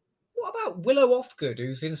 What about Willow Offgood,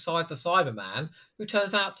 who's inside the Cyberman, who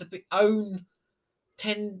turns out to own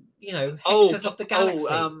 10, hectares of the galaxy?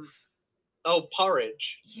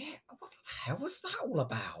 Porridge. Yeah, what the hell was that all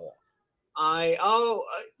about? I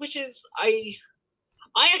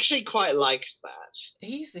actually quite liked that.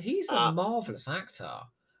 He's a marvelous actor.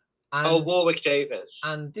 And, Warwick Davis.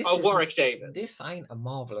 And Warwick Davis. This ain't a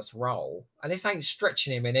marvelous role, and this ain't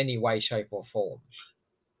stretching him in any way, shape, or form.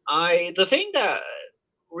 The thing that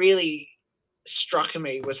really struck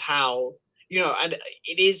me was how, and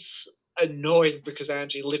it is annoying because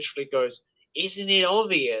Angie literally goes, "Isn't it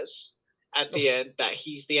obvious?" at the end that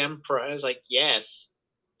he's the Emperor, and it's like, yes,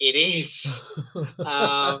 it is.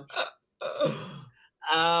 But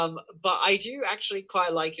I do actually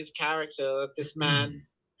quite like his character, this man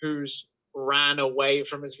who's ran away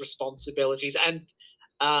from his responsibilities, and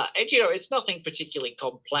it's nothing particularly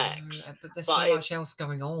complex. But there's so much else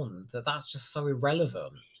going on that's just so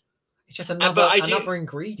irrelevant. It's just another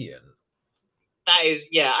ingredient. That is,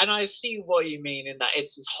 yeah, and I see what you mean in that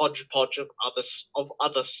it's this hodgepodge of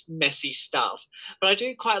other messy stuff. But I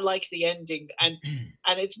do quite like the ending, and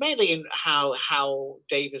it's mainly in how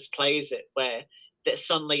Davis plays it, where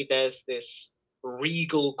suddenly there's this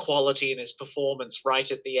regal quality in his performance right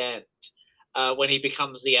at the end, when he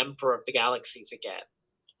becomes the Emperor of the Galaxies again.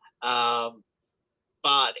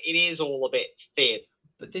 But it is all a bit thin.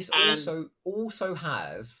 But this also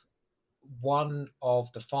has one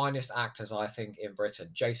of the finest actors, I think, in Britain,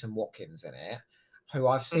 Jason Watkins, in it, who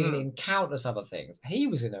I've seen in countless other things. He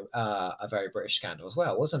was in a Very British Scandal as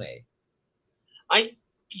well, wasn't he?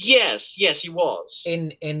 Yes, he was.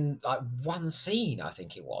 In like one scene, I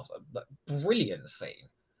think it was a brilliant scene.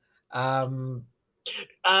 No,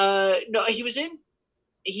 he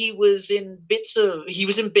was in bits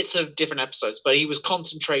of different episodes, but he was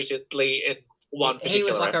concentratedly in one particular He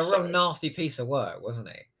was like episode. a real nasty piece of work, wasn't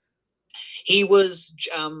he? He was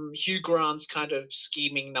Hugh Grant's kind of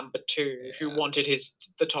scheming number 2 who wanted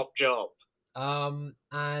the top job.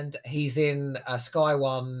 And he's in a Sky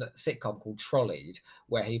One sitcom called Trolleyed,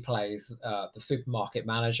 where he plays the supermarket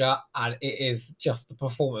manager, and it is just the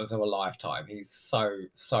performance of a lifetime. He's so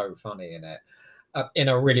funny in it, in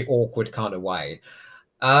a really awkward kind of way.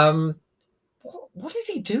 What does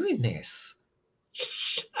he do in this?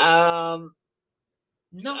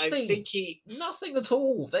 Nothing. I think nothing at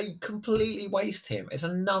all. They completely waste him. It's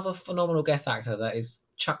another phenomenal guest actor that is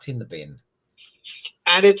chucked in the bin.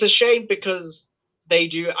 And it's a shame because I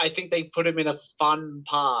think they put him in a fun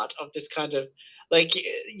part of this kind of, like,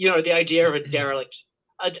 the idea of a derelict.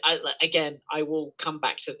 I will come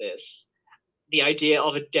back to this. The idea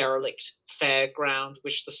of a derelict fairground,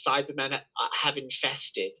 which the Cybermen have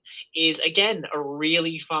infested, is, again, a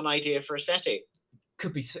really fun idea for a setting.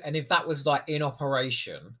 Could be, and if that was like in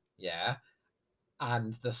operation,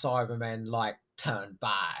 and the Cybermen like turned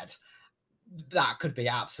bad, that could be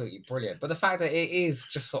absolutely brilliant. But the fact that it is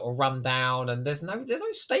just sort of run down and there's no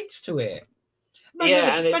stakes to it.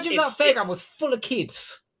 Imagine if that fairground was full of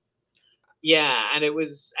kids. Yeah, and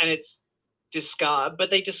it's discard, but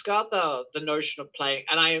they discard the notion of playing,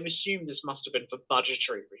 and I assume this must have been for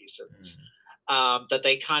budgetary reasons. That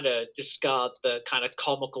they kind of discard the kind of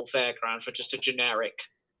comical fairground for just a generic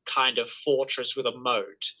kind of fortress with a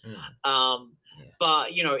moat.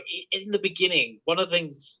 But in the beginning, one of the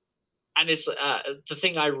things, and it's the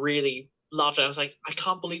thing I really loved, I was like, I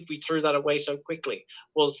can't believe we threw that away so quickly,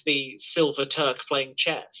 was the Silver Turk playing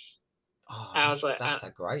chess. Oh, and I was like, that's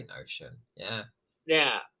a great notion.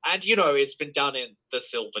 Yeah, and it's been done in the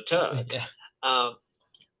Silver Turk.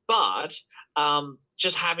 But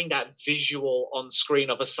just having that visual on screen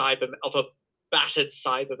of a battered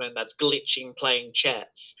Cyberman that's glitching playing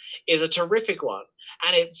chess is a terrific one,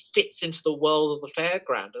 and it fits into the world of the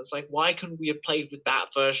fairground. It's like, why couldn't we have played with that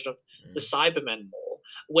version of the Cybermen more,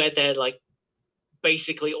 where they're like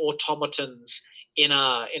basically automatons in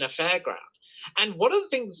a fairground? And one of the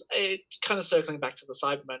things, kind of circling back to the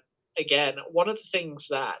Cybermen again, one of the things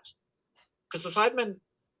that, because the Cybermen,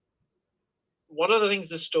 one of the things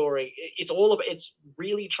this story, it's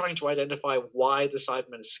really trying to identify why the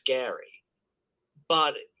Cybermen is scary,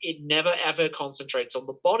 but it never ever concentrates on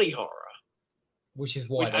the body horror, which is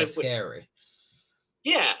why they're scary.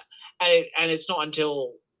 Yeah, and it's not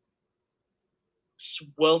until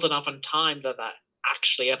well enough in time that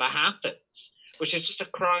actually ever happens, which is just a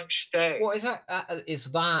crying shame. Well, is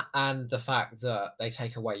that and the fact that they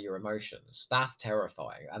take away your emotions? That's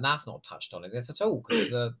terrifying, and that's not touched on in this at all,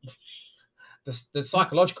 because the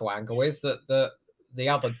psychological angle is that the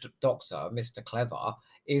other doctor, Mr. Clever,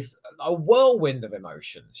 is a whirlwind of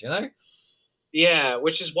emotions, Yeah,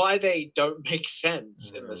 which is why they don't make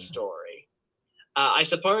sense in the story. I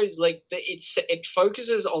suppose, like, it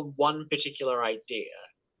focuses on one particular idea,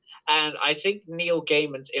 and I think Neil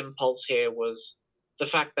Gaiman's impulse here was the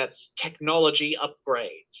fact that technology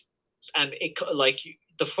upgrades, and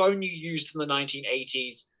the phone you used in the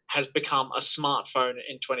 1980s has become a smartphone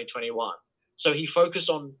in 2021. So he focused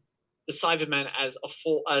on the Cybermen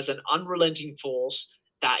as an unrelenting force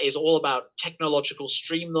that is all about technological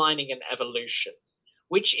streamlining and evolution,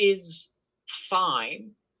 which is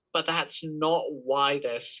fine, but that's not why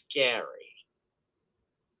they're scary.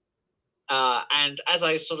 And as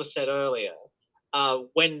I sort of said earlier,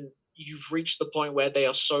 when you've reached the point where they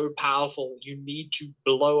are so powerful, you need to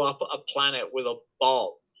blow up a planet with a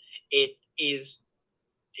bomb. It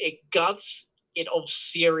guts it of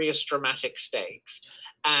serious dramatic stakes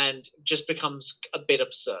and just becomes a bit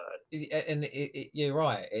absurd. And you're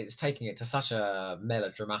right, it's taking it to such a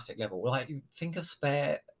melodramatic level. Like, think of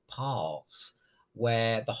Spare Parts,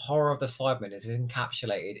 where the horror of the Cybermen is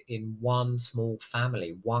encapsulated in one small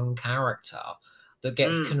family, one character that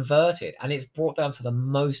gets converted, and it's brought down to the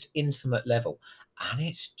most intimate level, and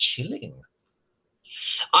it's chilling.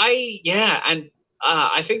 I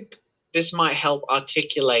think this might help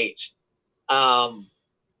articulate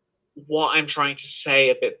what I'm trying to say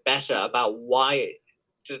a bit better about why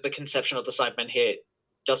the conception of the Cybermen here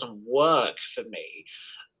doesn't work for me.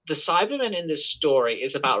 The Cybermen in this story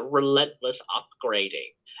is about relentless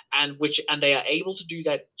upgrading, and they are able to do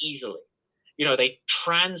that easily. You know, they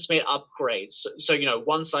transmit upgrades. So you know,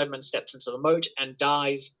 one Cyberman steps into the moat and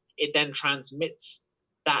dies. It then transmits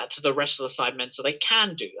that to the rest of the Cybermen, so they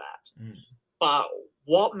can do that. But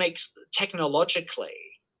what makes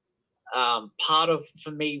technologically part of,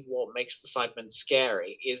 for me, what makes the Cybermen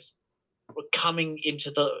scary is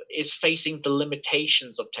facing the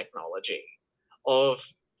limitations of technology.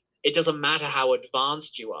 It doesn't matter how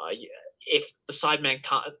advanced you are, if the Cybermen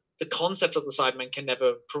can't. The concept of the Cybermen can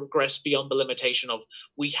never progress beyond the limitation of,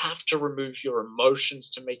 we have to remove your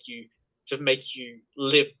emotions to make you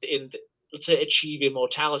live to achieve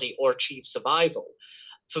immortality or achieve survival.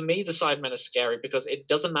 For me, the Cybermen are scary because it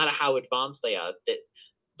doesn't matter how advanced they are.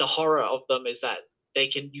 The horror of them is that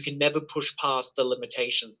you can never push past the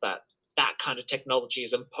limitations that kind of technology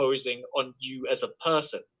is imposing on you as a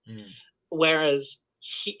person. Whereas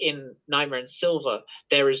in Nightmare and Silver,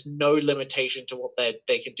 there is no limitation to what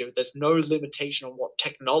they can do. There's no limitation on what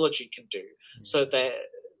technology can do. So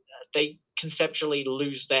they conceptually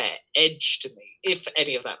lose their edge to me, if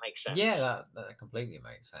any of that makes sense. Yeah, that completely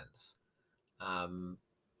makes sense. And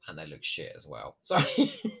they look shit as well.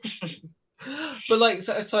 Sorry. But like,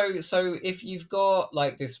 so if you've got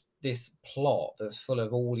like this plot that's full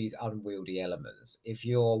of all these unwieldy elements, if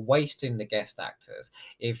you're wasting the guest actors,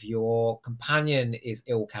 if your companion is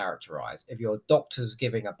ill characterized, if your doctor's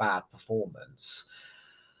giving a bad performance,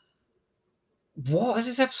 what has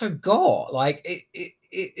this episode got? Like,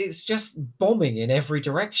 it's just bombing in every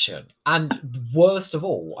direction. And worst of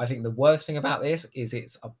all, I think the worst thing about this is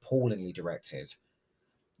it's appallingly directed.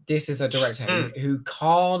 This is a director who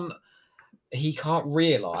can't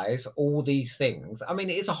realize all these things. I mean,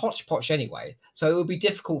 it's a hodgepodge anyway, so it would be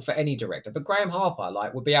difficult for any director. But Graham Harper,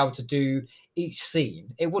 like, would be able to do each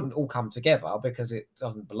scene. It wouldn't all come together because it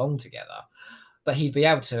doesn't belong together, but he'd be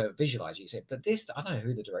able to visualize it. But this, I don't know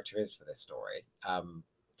who the director is for this story.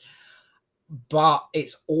 But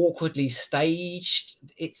it's awkwardly staged.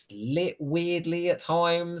 It's lit weirdly at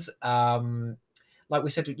times. Like we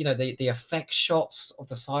said, you know, the effect shots of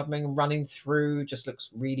the Cybermen running through just looks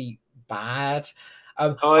really bad.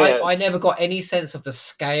 I never got any sense of the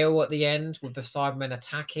scale at the end with the Cybermen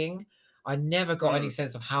attacking. I never got any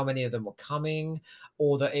sense of how many of them were coming,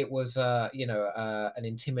 or that it was, an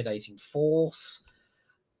intimidating force.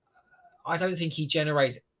 I don't think he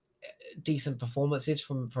generates decent performances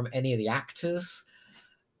from any of the actors.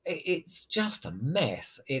 It's just a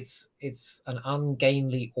mess. It's an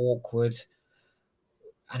ungainly, awkward,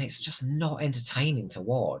 and it's just not entertaining to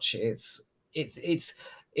watch. It's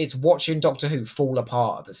watching Doctor Who fall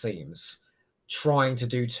apart at the seams, trying to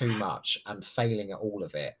do too much and failing at all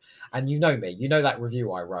of it. And you know me, you know that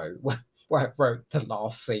review I wrote where I wrote the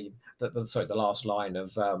last scene, the last line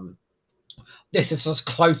of this is as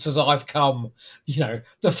close as I've come, you know,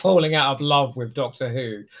 to falling out of love with Doctor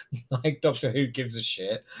Who. Like, Doctor Who gives a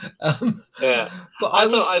shit. Yeah, but I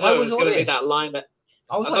thought it was going to be that line that.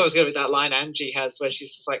 I thought it was going to be that line Angie has where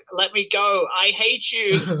she's just like, "Let me go, I hate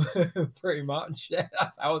you." Pretty much, yeah,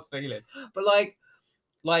 that's how I was feeling. But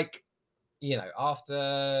like, you know,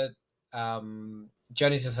 after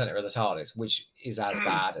Journey to the Center of the TARDIS, which is as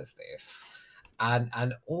bad as this,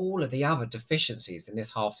 and all of the other deficiencies in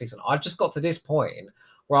this half season, I just got to this point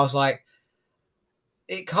where I was like,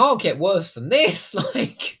 it can't get worse than this.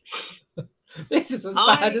 Like, this is as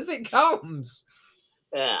bad as it comes.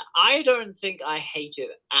 Yeah, I don't think I hate it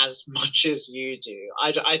as much as you do.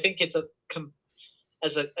 I think it's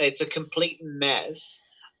a complete mess.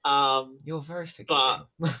 You're very forgiving.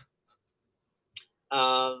 But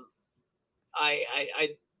I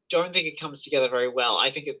don't think it comes together very well.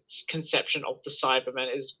 I think its conception of the Cybermen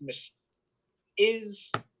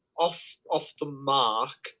is off the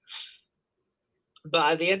mark.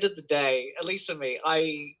 But at the end of the day, at least for me,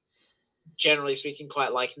 I, generally speaking,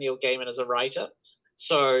 quite like Neil Gaiman as a writer.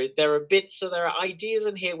 So there are ideas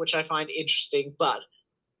in here which I find interesting, but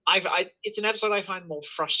it's an episode I find more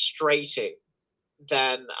frustrating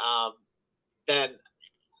than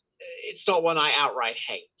it's not one I outright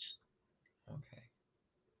hate. Okay.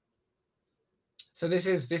 So this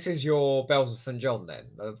is your Bells of St. John then,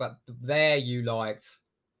 but there you liked.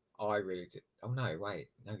 I really did. Oh no, wait,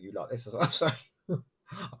 no, you like this as well. I'm sorry. I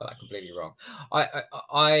got that completely wrong.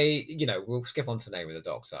 I you know, we'll skip on to Name of the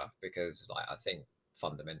Doctor because, like, I think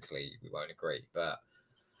fundamentally we won't agree, but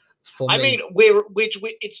I mean,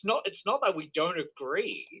 it's not that we don't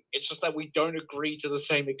agree, it's just that we don't agree to the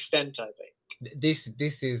same extent. I think this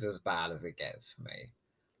is as bad as it gets for me.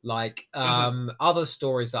 Like, other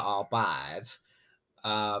stories that are bad,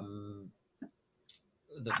 what,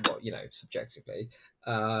 you know, subjectively,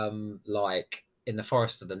 like in the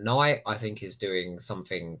Forest of the Night, I think is doing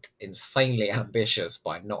something insanely ambitious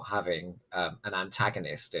by not having an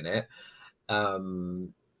antagonist in it.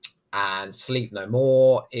 And Sleep No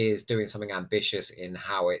More is doing something ambitious in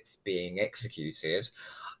how it's being executed.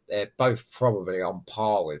 They're both probably on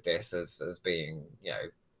par with this as being, you know,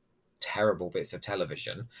 terrible bits of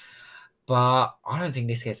television. But I don't think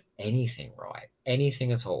this gets anything right,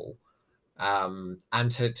 anything at all. And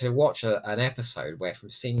to watch an episode where from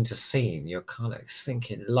scene to scene you're kind of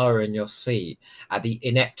sinking lower in your seat at the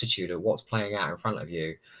ineptitude of what's playing out in front of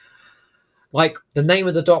you. Like, The Name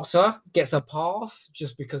of the Doctor gets a pass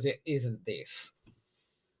just because it isn't this.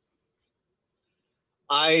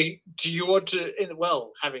 Do you want to?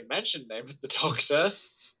 Well, having mentioned Name of the Doctor,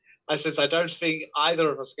 I don't think either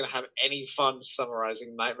of us are going to have any fun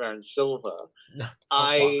summarizing Nightmare in Silver. No,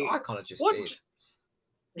 I kind of just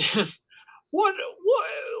did. What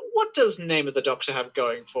does Name of the Doctor have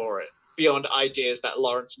going for it beyond ideas that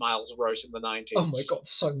Lawrence Miles wrote in the 90s? Oh my god,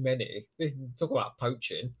 so many. Talk about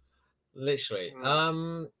poaching. Literally.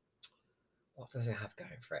 What does it have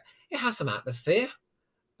going for it? It has some atmosphere.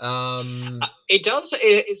 It does.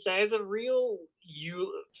 It has a real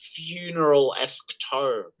funeral-esque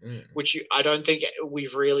tone, which I don't think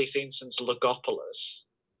we've really seen since Logopolis.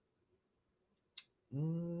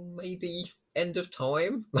 Maybe End of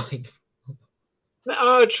Time, like.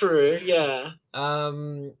 Oh, true. Yeah.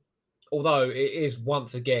 Although it is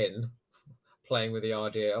once again playing with the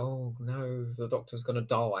idea. Oh no, the Doctor's gonna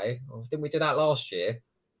die. Oh, didn't we do that last year?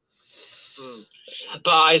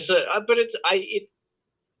 But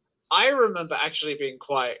I remember actually being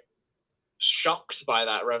quite shocked by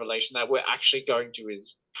that revelation that we're actually going to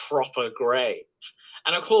his proper grave,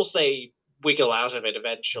 and of course they wiggle out of it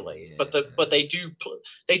eventually. Yes. But they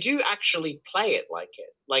do actually play it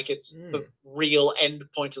like it's the real end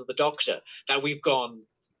point of the Doctor, that we've gone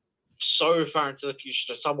so far into the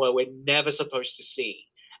future to somewhere we're never supposed to see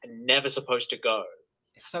and never supposed to go.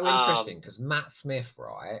 It's so interesting because Matt Smith,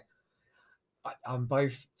 right? I'm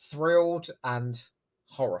both thrilled and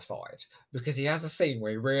horrified because he has a scene where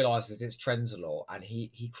he realizes it's Trenzalore and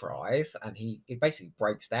he cries and he basically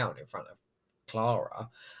breaks down in front of Clara,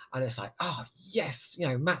 and it's like, oh yes, you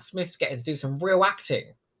know, Matt Smith's getting to do some real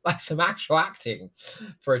acting, like some actual acting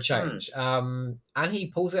for a change. And he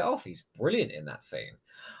pulls it off. He's brilliant in that scene.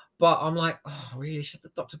 But I'm like, oh really, should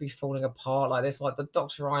the Doctor be falling apart like this? Like, the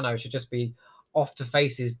Doctor I know should just be off to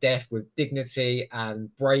face his death with dignity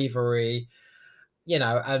and bravery, you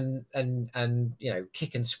know, and you know,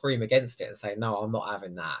 kick and scream against it and say, no, I'm not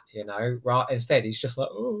having that, you know. Right, instead he's just like,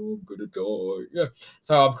 oh, I'm gonna die. Yeah.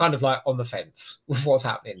 So I'm kind of like on the fence with what's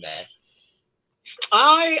happening there.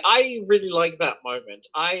 I really like that moment.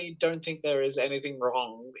 I don't think there is anything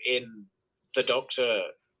wrong in the Doctor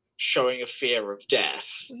showing a fear of death.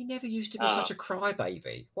 Well, he never used to be such a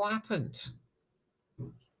crybaby. What happened?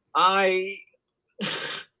 I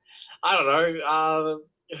don't know.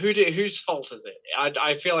 Whose fault is it?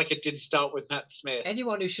 I feel like it did start with Matt Smith.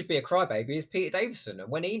 Anyone who should be a crybaby is Peter Davison,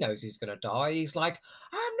 and when he knows he's going to die, he's like,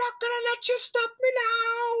 "I'm not going to let you stop me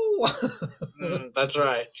now." That's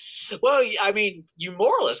right. Well, I mean, you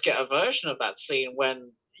more or less get a version of that scene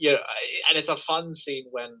when, you know, and it's a fun scene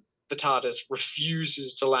when the TARDIS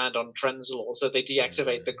refuses to land on Trenzalore, so they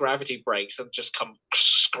deactivate the gravity brakes and just come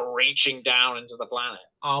screeching down into the planet.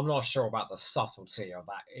 I'm not sure about the subtlety of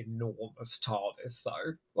that enormous TARDIS,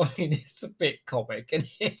 though. I mean, it's a bit comic, isn't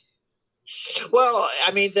it? Well,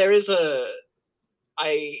 I mean, there's a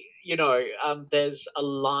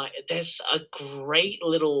line. There's a great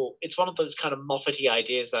little. It's one of those kind of Moffat-y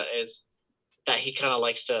ideas that he kind of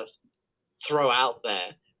likes to throw out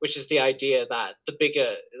there, which is the idea that the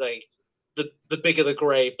bigger, like the bigger the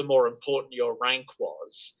grave, the more important your rank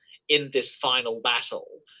was in this final battle.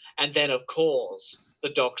 And then, of course, the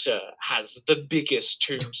Doctor has the biggest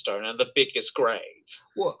tombstone and the biggest grave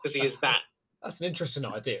because he is that. That's an interesting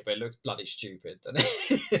idea, but it looks bloody stupid, doesn't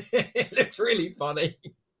it? It looks really funny.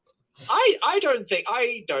 I don't think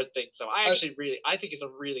so. I think it's a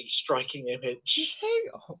really striking image.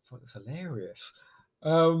 Oh, it's hilarious.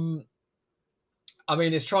 I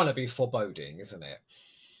mean, it's trying to be foreboding, isn't it?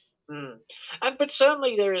 But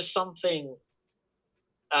certainly there is something.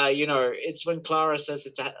 You know, it's when Clara says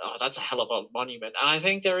that's a hell of a monument, and I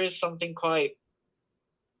think there is something quite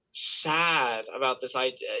sad about this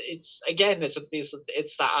idea. It's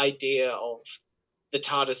that idea of the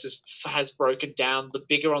TARDIS has broken down. The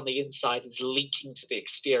bigger on the inside is leaking to the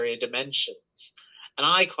exterior dimensions, and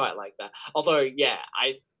I quite like that. Although, yeah,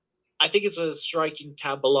 I think it's a striking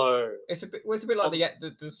tableau. It's a bit like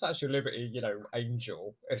the Statue of Liberty,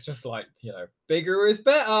 angel. It's just like, bigger is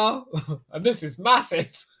better, and this is massive.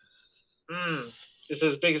 This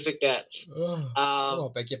is as big as it gets. I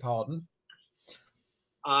beg your pardon.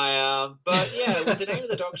 But yeah, with the Name of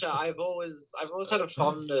the Doctor, I've always had a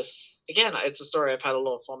fondness. Again, it's a story I've had a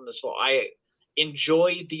lot of fondness for. I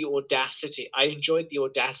enjoyed the audacity. of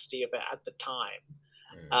it at the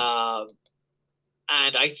time.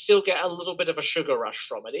 And I still get a little bit of a sugar rush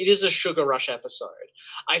from it. It is a sugar rush episode.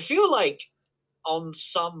 I feel like on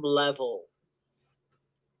some level,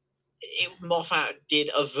 Moffat did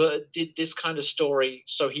this kind of story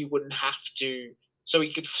so he wouldn't have to, so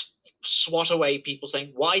he could swat away people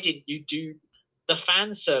saying, why didn't you do the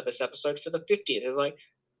fan service episode for the 50th? It's like,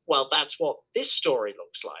 well, that's what this story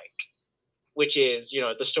looks like, which is,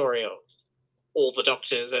 the story of all the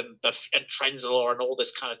Doctors and Trenzalore and all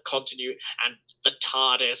this kind of continuity and the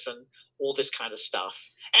TARDIS and all this kind of stuff.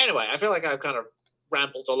 Anyway, I feel like I've kind of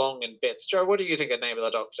rambled along in bits. Joe, what do you think of Name of the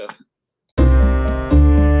Doctor?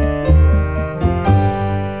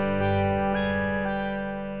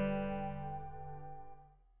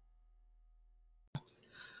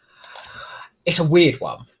 It's a weird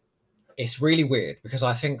one. It's really weird because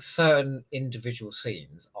I think certain individual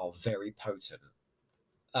scenes are very potent.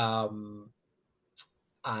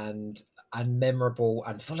 And memorable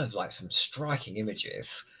and full of like some striking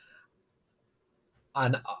images,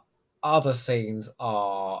 and other scenes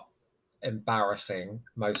are embarrassing,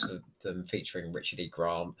 most of them featuring Richard E.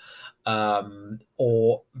 Grant,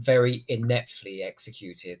 or very ineptly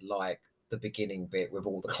executed, like the beginning bit with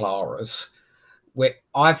all the Claras, where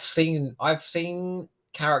I've seen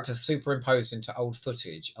characters superimposed into old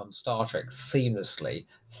footage on Star Trek seamlessly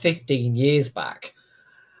 15 years back.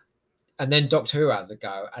 And then Doctor Who has a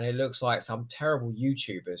go, and it looks like some terrible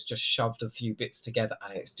YouTubers just shoved a few bits together,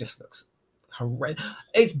 and it just looks horrendous.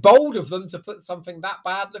 It's bold of them to put something that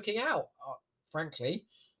bad looking out, frankly.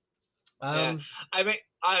 Yeah, I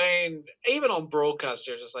mean, even on broadcast,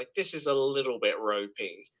 you're just like, this is a little bit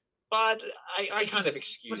ropey, but I kind of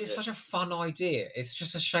excuse it. But it's such a fun idea. It's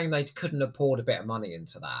just a shame they couldn't have poured a bit of money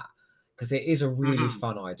into that, because it is a really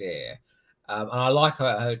fun idea. And I like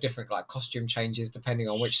her different like costume changes depending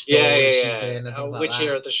on which story she's in and things like which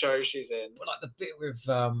era of the show she's in. But like the bit with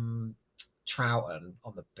Troughton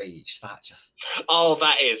on the beach, that just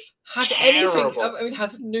that is terrible. I mean,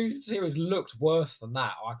 has new series looked worse than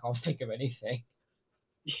that? I can't think of anything.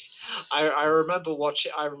 I remember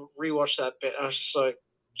I rewatched that bit. And I was just like,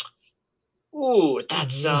 ooh,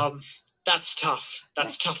 that's tough.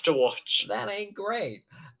 That's tough to watch. That ain't great.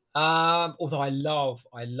 Although I love.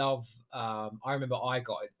 I remember I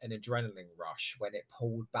got an adrenaline rush when it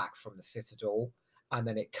pulled back from the Citadel, and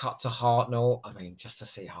then it cut to Hartnell. I mean, just to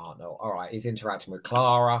see Hartnell. All right, he's interacting with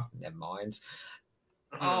Clara. Never mind.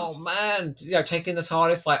 Oh man, taking the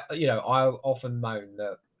TARDIS. Like, I often moan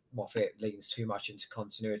that Moffat leans too much into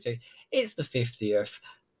continuity. It's the 50th.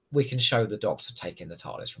 We can show the Doctor taking the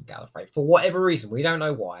TARDIS from Gallifrey for whatever reason. We don't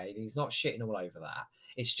know why. He's not shitting all over that.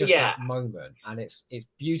 It's just that moment, and it's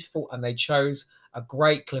beautiful. And they chose a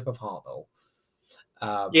great clip of Hartnell.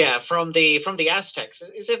 From the Aztecs.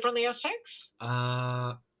 Is it from the Aztecs?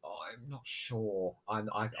 I'm not sure. I'm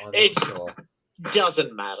not sure.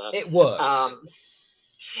 Doesn't matter. It works.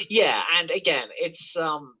 And again, it's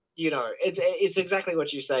it's exactly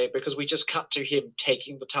what you say, because we just cut to him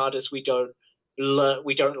taking the TARDIS. We don't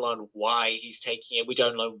learn why he's taking it. We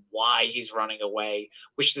don't learn why he's running away,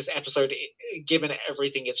 which this episode, given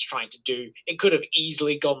everything it's trying to do, it could have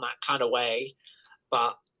easily gone that kind of way,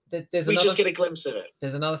 but we just get a glimpse of it.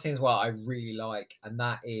 There's another thing as well I really like, and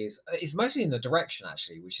that is, it's mostly in the direction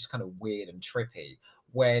actually, which is kind of weird and trippy,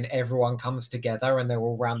 when everyone comes together and they're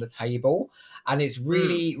all around the table, and it's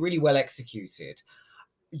really, really well executed.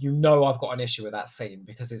 I've got an issue with that scene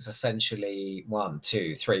because it's essentially 1,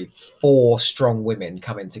 2, 3, 4 strong women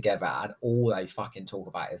coming together, and all they fucking talk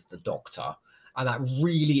about is the Doctor, and that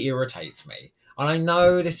really irritates me. And I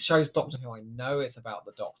know this shows Doctor Who. I know it's about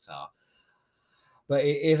the Doctor, but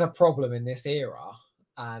it is a problem in this era,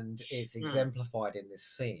 and it's exemplified in this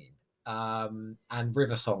scene. And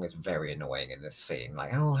River Song is very annoying in this scene.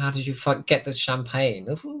 Like, oh, how did you get the champagne?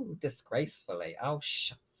 Ooh, disgracefully. Oh,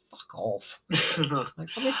 fuck off. Like,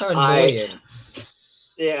 something so annoying.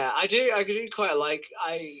 I do quite like.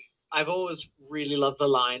 I've always really loved the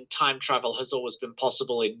line, time travel has always been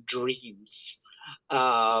possible in dreams.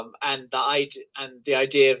 And the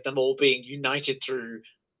idea of them all being united through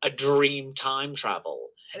a dream time travel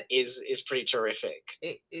is pretty terrific.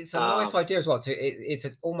 It's a nice idea as well. It's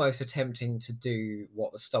almost attempting to do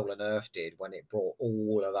what the Stolen Earth did when it brought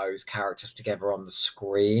all of those characters together on the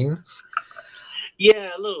screens.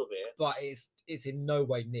 Yeah, a little bit, but it's in no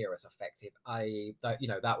way near as effective.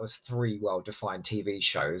 That was 3 well-defined TV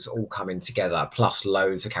shows all coming together, plus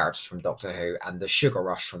loads of characters from Doctor Who, and the sugar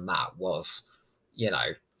rush from that was,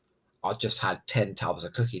 I just had 10 tubs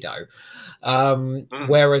of cookie dough.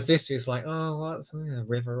 Whereas this is like, what's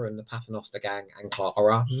River and the Paternoster Gang and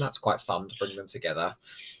Clara, and that's quite fun to bring them together.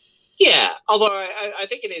 Yeah, although I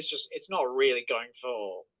think it is it's not really going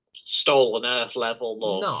for Stolen Earth level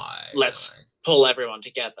of let's pull everyone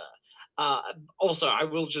together. Also, I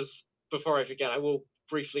will just, before I forget, I will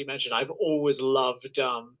briefly mention I've always loved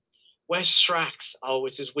where's Strax? Oh,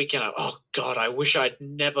 it's his weekend out. Oh God, I wish he'd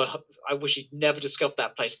never discovered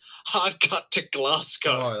that place. Hard cut to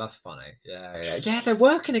Glasgow. Oh, that's funny. Yeah, they're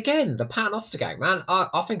working again. The Paternoster Gang, man.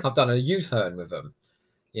 I think I've done a U-turn with them.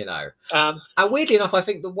 And weirdly enough, I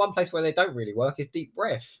think the one place where they don't really work is Deep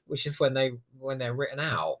Breath, which is when they're written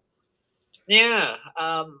out. Yeah,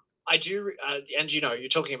 I do, and you're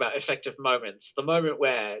talking about effective moments. The moment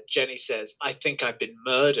where Jenny says, "I think I've been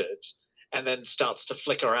murdered," and then starts to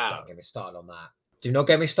flicker out. Don't get me started on that. Do not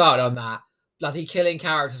get me started on that. Bloody killing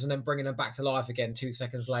characters and then bringing them back to life again 2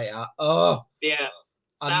 seconds later. Oh, yeah,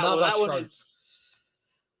 another trope.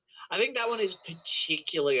 I think that one is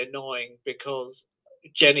particularly annoying because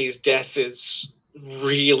Jenny's death is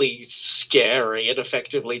really scary and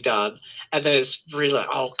effectively done, and then it's really like,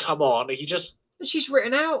 oh come on, she's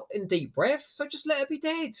written out in Deep Breath, so just let her be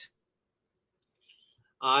dead.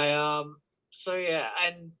 So yeah,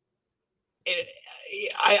 and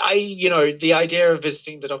the idea of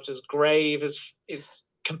visiting the Doctor's grave is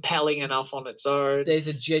compelling enough on its own. There's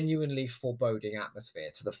a genuinely foreboding atmosphere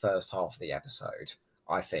to the first half of the episode,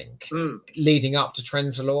 I think. Leading up to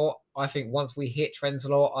Trenzalore, I think once we hit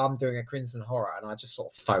Trenzalore, I'm doing a Crimson Horror and I just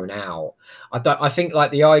sort of phone out. I think like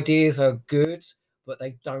the ideas are good, but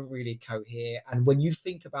they don't really cohere. And when you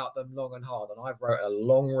think about them long and hard, and I've wrote a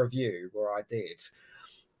long review where I did,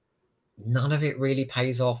 none of it really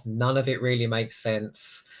pays off. None of it really makes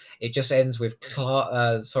sense. It just ends with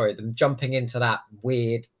them jumping into that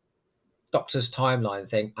weird Doctor's timeline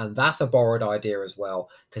thing, and that's a borrowed idea as well,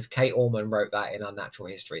 because Kate Orman wrote that in Unnatural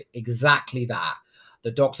History. Exactly that.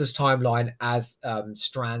 The Doctor's timeline as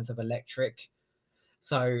strands of electric.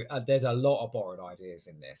 So there's a lot of borrowed ideas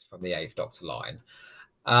in this from the 8th Doctor line.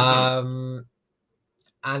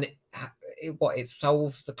 And it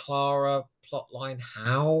solves the Clara plotline.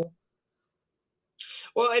 How?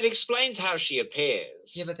 Well, it explains how she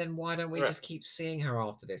appears. Yeah, but then why don't we just keep seeing her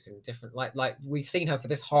after this in different, like we've seen her for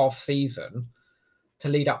this half season to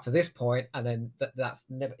lead up to this point, and then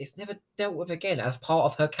it's never dealt with again as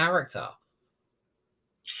part of her character.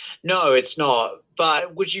 No, it's not.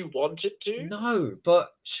 But would you want it to? No,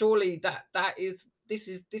 but surely this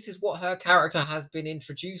is what her character has been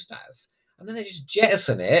introduced as, and then they just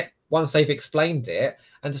jettison it once they've explained it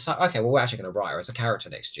and decide, okay, well, we're actually going to write her as a character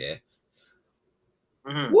next year.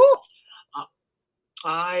 What?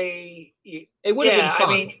 It would have been fun.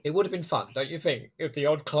 I mean, it would have been fun, don't you think, if the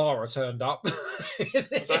odd Clara turned up?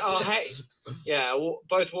 It's like, oh hey, yeah,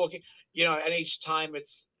 both walking, and each time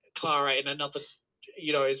it's Clara in another,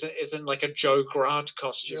 is in like a Joe Grant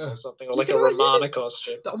costume or something, or like a Romana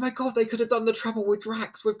costume. Oh my God, they could have done the Trouble with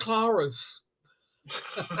Drax with Clara's.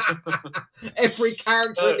 Every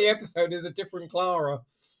character in the episode is a different Clara.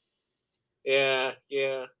 Yeah.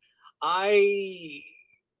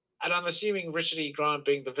 And I'm assuming Richard E. Grant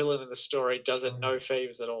being the villain in the story does it no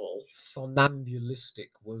favors at all.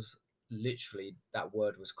 Somnambulistic was literally, that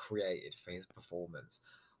word was created for his performance.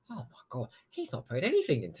 Oh my God, he's not putting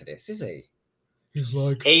anything into this, is he? He's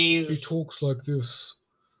like, he talks like this.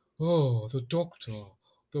 Oh, the Doctor,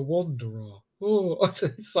 the Wanderer. Oh,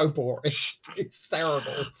 it's so boring. It's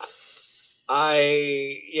terrible.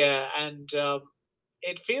 And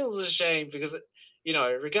it feels a shame because,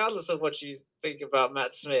 regardless of what you think about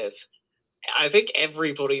Matt Smith, I think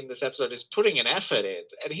everybody in this episode is putting an effort in,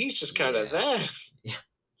 and he's just kind of there. Yeah.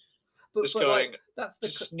 Just going, that's the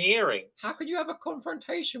sneering. How can you have a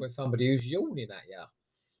confrontation with somebody who's yawning at you?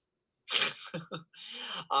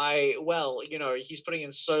 He's putting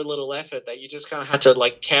in so little effort that you just kind of have to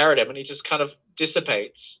like tear at him, and he just kind of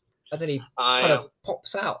dissipates. And then he kind of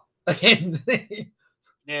pops out again.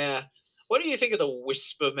 Yeah. What do you think of the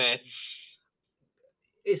Whisper Men?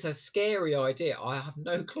 It's a scary idea. I have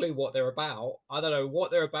no clue what they're about. I don't know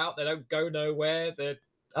what they're about. They don't go nowhere.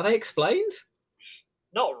 Are they explained?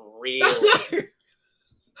 Not really.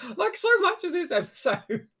 Like so much of this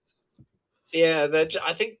episode. Yeah,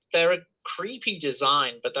 I think they're creepy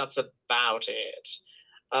design, but that's about it.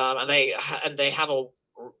 And they have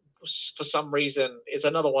for some reason, it's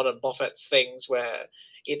another one of Moffat's things where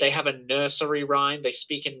they have a nursery rhyme. They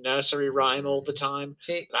speak in nursery rhyme all the time.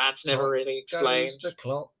 That's never really explained. Goes the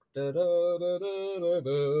clock. Da, da, da, da, da,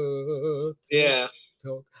 da. Yeah.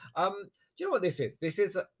 Do you know what this is? This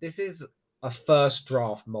is a first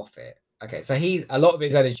draft Moffat. Okay, so a lot of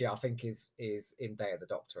his energy, I think, is in Day of the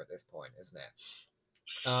Doctor at this point, isn't it?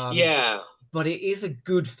 Yeah. But it is a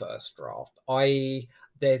good first draft.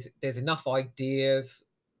 There's enough ideas,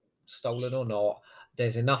 stolen or not.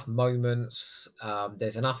 There's enough moments.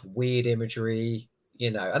 There's enough weird imagery,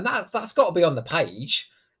 and that's got to be on the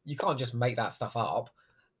page. You can't just make that stuff up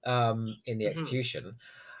in the execution.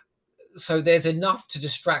 So there's enough to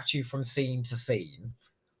distract you from scene to scene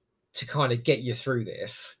to kind of get you through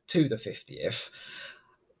this to the 50th.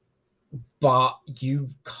 But you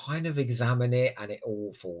kind of examine it and it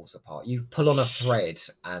all falls apart. You pull on a thread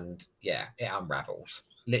and it unravels.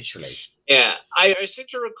 Literally. Yeah, I seem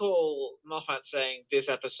to recall Moffat saying this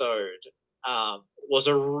episode was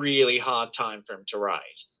a really hard time for him to write.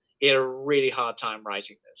 He had a really hard time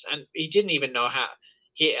writing this, and he didn't even know how.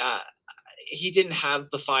 He didn't have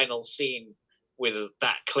the final scene with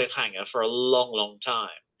that cliffhanger for a long, long time.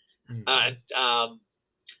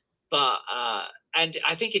 And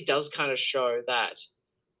I think it does kind of show that.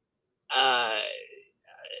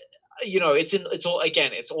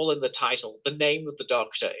 It's all in the title. The name of the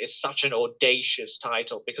Doctor is such an audacious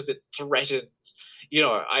title because it threatens.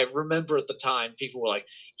 I remember at the time people were like,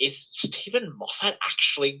 "Is Stephen Moffat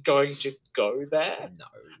actually going to go there?" No,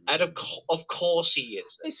 and of course he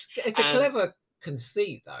is. It's a clever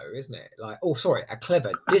conceit, though, isn't it? A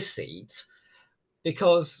clever deceit,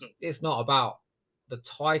 because it's not about the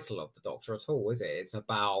title of the Doctor at all, is it? It's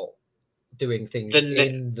about doing things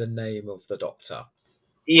in the name of the Doctor.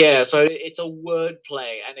 Yeah, so it's a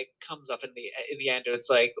wordplay, and it comes up in the end. It's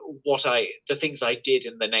like the things I did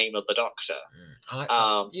in the name of the Doctor.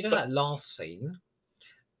 That last scene,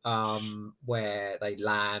 where they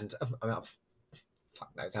land.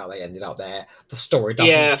 Fuck knows how they ended up there. The story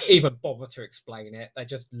doesn't even bother to explain it. They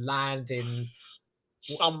just land in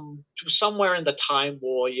somewhere in the Time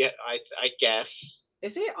War. Yeah, I guess.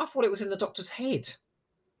 Is it? I thought it was in the Doctor's head.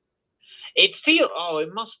 It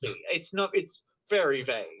must be. It's not. It's very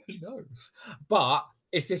vague. Who knows? But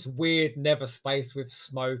it's this weird never space with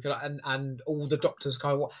smoke and all the Doctors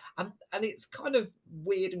kind of and it's kind of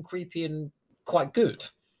weird and creepy and quite good.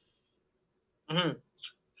 Mm-hmm.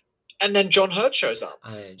 And then John Hurt shows up.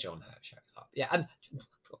 Yeah, and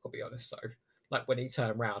I'll be honest though, like when he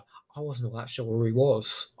turned around, I wasn't all that sure who he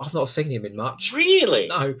was. I've not seen him in much. Really?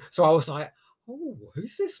 No. So I was like, oh,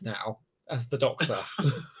 who's this now as the Doctor?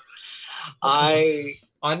 I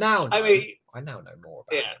now know more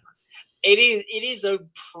about him. It is a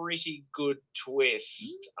pretty good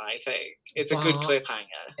twist, I think. It's a good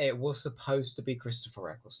cliffhanger. It was supposed to be Christopher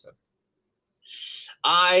Eccleston.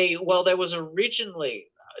 There was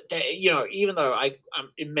originally, even though I'm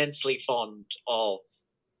immensely fond of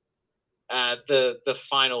the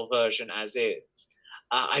final version as is,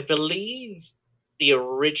 I believe the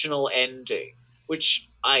original ending, which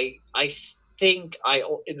I think I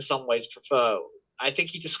in some ways prefer. I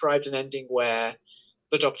think he described an ending where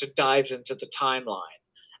the Doctor dives into the timeline,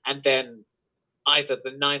 and then either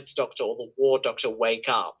the Ninth Doctor or the War Doctor wake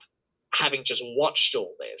up, having just watched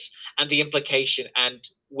all this, and the implication, and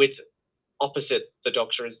with opposite the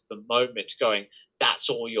Doctor is the moment going, that's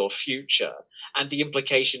all your future. And the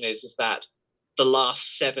implication is that the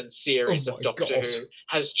last 7 series of Doctor Who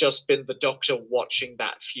has just been the Doctor watching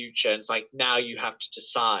that future. And it's like, now you have to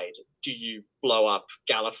decide, do you blow up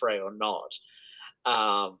Gallifrey or not?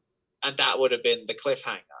 And that would have been the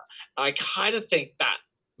cliffhanger. I kind of think that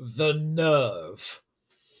the nerve,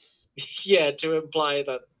 to imply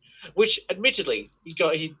that, which admittedly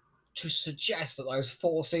he to suggest that those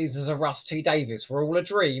 4 seasons of Russ T Davies were all a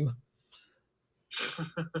dream.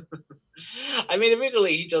 I mean,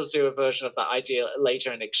 admittedly, he does do a version of that idea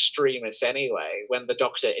later in Extremis anyway, when the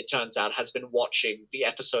Doctor, it turns out, has been watching the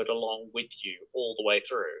episode along with you all the way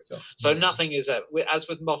through. So nothing is, as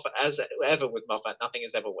ever with Moffat, nothing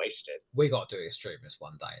is ever wasted. We got to do Extremis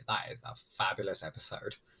one day. That is a fabulous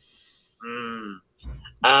episode.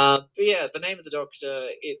 But yeah, the name of the Doctor,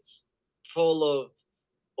 it's full of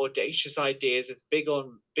audacious ideas. It's big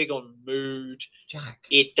on mood. Jack.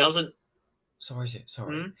 It doesn't. Sorry.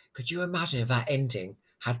 Could you imagine if that ending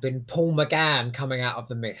had been Paul McGann coming out of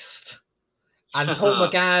the mist? And Paul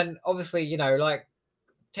McGann, obviously,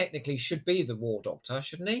 technically should be the War Doctor,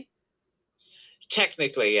 shouldn't he?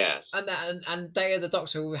 Technically, yes. And Day of the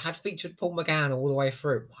Doctor had featured Paul McGann all the way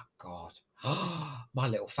through. My God, my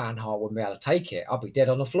little fan heart wouldn't be able to take it. I'd be dead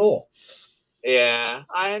on the floor. Yeah,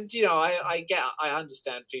 and I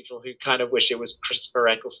understand people who kind of wish it was Christopher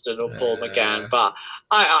Eccleston or Paul McGann, but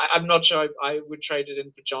I'm not sure I would trade it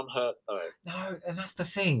in for John Hurt though. No, and that's the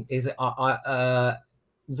thing is,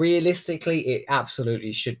 realistically, it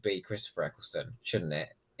absolutely should be Christopher Eccleston, shouldn't it,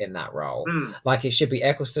 in that role? Like it should be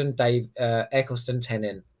Eccleston, Eccleston,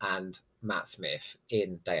 Tennant, and Matt Smith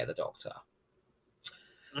in Day of the Doctor.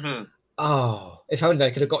 Mm-hmm. Oh, if only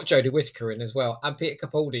they could have got Jodie Whittaker in as well and Peter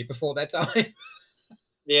Capaldi before their time.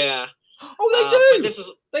 Yeah. Oh, they do.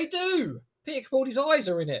 They do. Peter Capaldi's eyes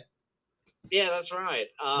are in it. Yeah, that's right.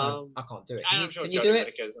 No, I can't do it. I'm sure Jodie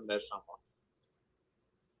Whittaker's in there somewhere.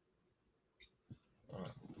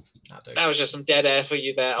 That was just some dead air for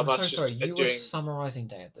you there. I'm so sorry. You were summarising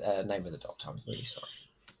Name of the Doctor. I'm really sorry.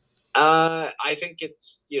 I think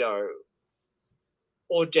it's,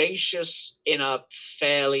 audacious in a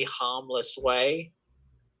fairly harmless way.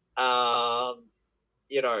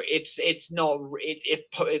 It's not.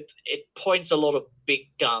 It points a lot of big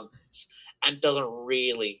guns and doesn't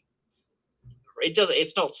really.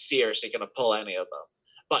 It's not seriously going to pull any of them.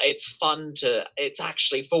 But it's fun to. It's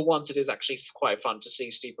actually, for once, it is actually quite fun to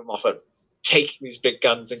see Stephen Moffat taking these big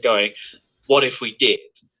guns and going, "What if we did?"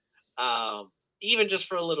 Even just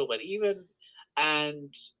for a little bit,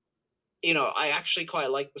 I actually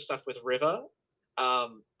quite like the stuff with River.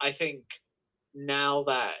 I think now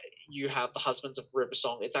that you have the Husbands of River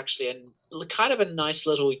Song, it's actually kind of a nice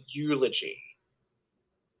little eulogy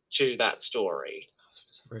to that story.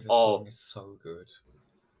 River Song is so good.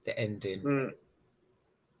 The ending.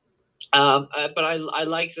 But I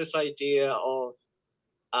like this idea of,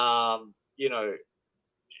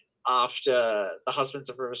 after the Husbands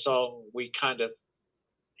of River Song, we kind of,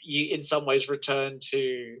 in some ways, return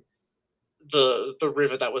to the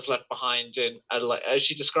river that was left behind in, as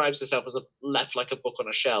she describes herself, as left like a book on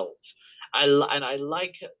a shelf. I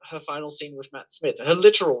like her final scene with Matt Smith, her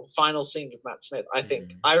literal final scene with Matt Smith. I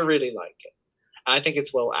think I really like it. And I think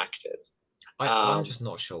it's well acted. I'm just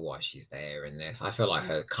not sure why she's there in this. I feel like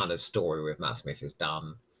her kind of story with Matt Smith is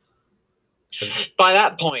done. By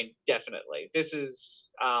that point, definitely. This is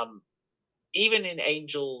even in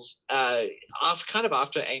Angels,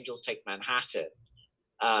 after Angels Take Manhattan,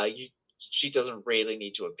 she doesn't really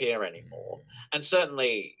need to appear anymore. And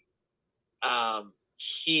certainly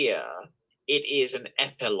here, it is an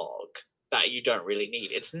epilogue that you don't really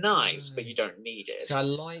need. It's nice, but you don't need it. So I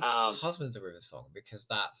like Husbands of River Song because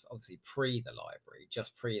that's obviously pre the library,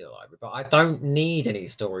 just pre the library. But I don't need any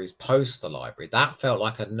stories post the library. That felt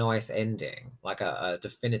like a nice ending, like a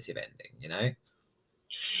definitive ending,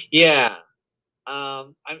 Yeah.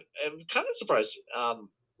 I'm kind of surprised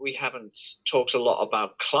we haven't talked a lot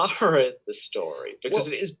about Clara in the story because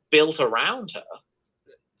it is built around her.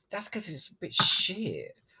 That's because it's a bit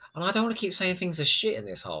shit. And I don't want to keep saying things are shit in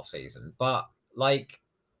this half season, but like,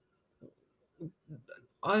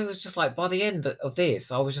 I was just like, by the end of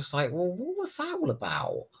this, I was just like, well, what was that all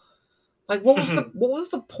about? Like, what was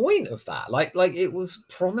the point of that? Like it was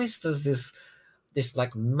promised as this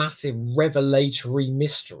like massive revelatory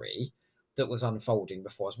mystery that was unfolding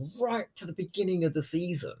before us right to the beginning of the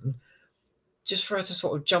season, just for her to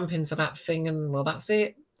sort of jump into that thing and, well, that's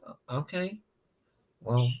it. Okay.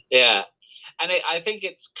 Well. Yeah. And I think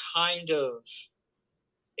it's kind of,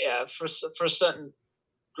 for certain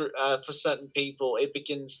people, it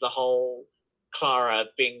begins the whole Clara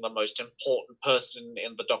being the most important person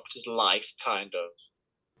in the Doctor's life kind of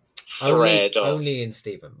thread. Only in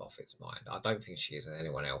Stephen Moffat's mind. I don't think she is in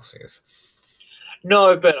anyone else's.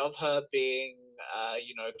 No, but of her being,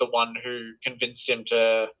 the one who convinced him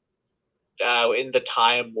to, in the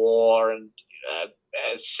Time War, and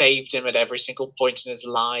saved him at every single point in his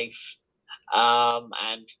life.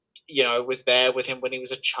 And was there with him when he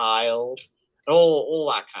was a child,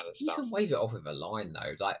 all that kind of stuff. You can wave it off with a line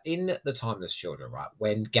though, like in The Timeless Children, right?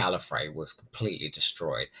 When Gallifrey was completely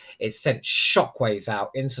destroyed, it sent shockwaves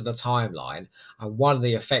out into the timeline, and one of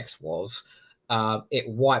the effects was it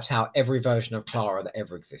wiped out every version of Clara that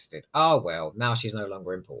ever existed. Oh well, now she's no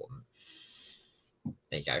longer important.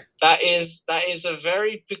 There you go. That is a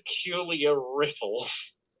very peculiar ripple.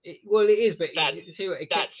 It is, but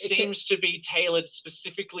that seems to be tailored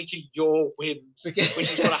specifically to your whims, which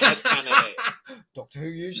is what a headcanon is. Doctor Who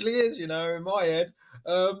usually is, in my head.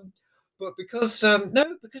 But because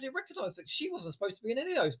it recognised that she wasn't supposed to be in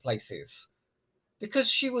any of those places, because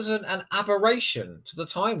she was an aberration to the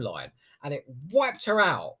timeline, and it wiped her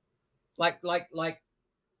out, like what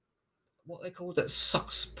they call that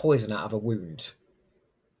sucks poison out of a wound.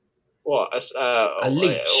 What? A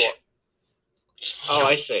leech. Oh,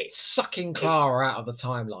 I see. Sucking Clara out of the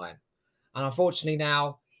timeline. And unfortunately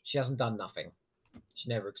now, she hasn't done nothing. She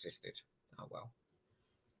never existed. Oh, well.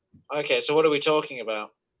 Okay, so what are we talking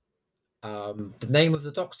about? The Name of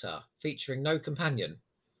the Doctor, featuring no companion.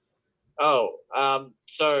 Oh,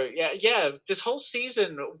 so yeah, this whole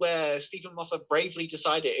season where Stephen Moffat bravely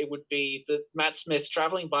decided it would be the Matt Smith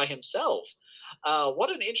traveling by himself.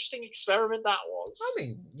 What an interesting experiment that was. I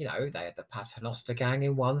mean, they had the Paternoster gang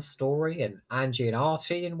in one story and Angie and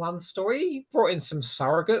Artie in one story. He brought in some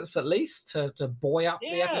surrogates at least to buoy up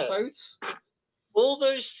the episodes. All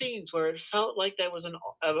those scenes where it felt like there was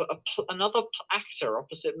another actor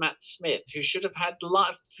opposite Matt Smith who should have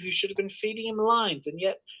been feeding him lines, and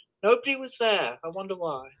yet nobody was there. I wonder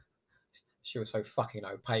why. She was so fucking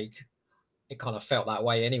opaque. It kind of felt that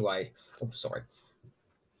way anyway. Oh, sorry.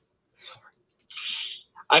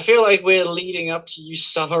 I feel like we're leading up to you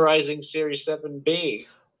summarizing Series 7B.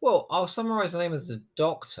 Well, I'll summarize The Name of the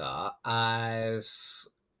Doctor as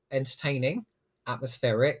entertaining,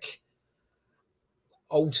 atmospheric,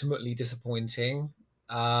 ultimately disappointing,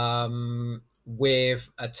 with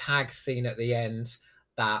a tag scene at the end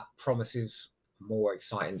that promises more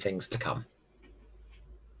exciting things to come.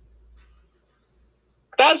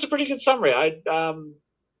 That's a pretty good summary. I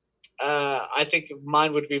think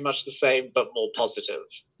mine would be much the same, but more positive.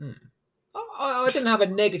 I didn't have a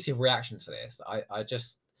negative reaction to this. I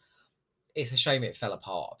just, it's a shame it fell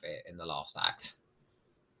apart a bit in the last act.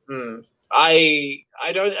 I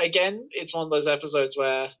don't. Again, it's one of those episodes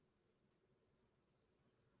where.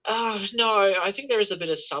 No, I think there is a bit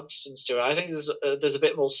of substance to it. I think there's a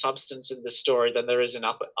bit more substance in this story than there is in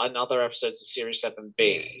other episodes of Series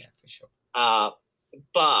 7B. Yeah, for sure.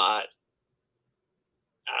 But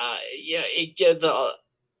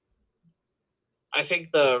I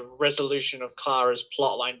think the resolution of Clara's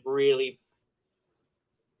plotline really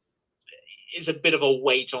is a bit of a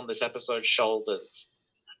weight on this episode's shoulders.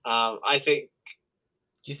 I think.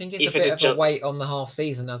 Do you think it's a bit of a weight on the half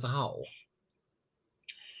season as a whole?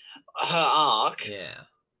 Her arc. Yeah.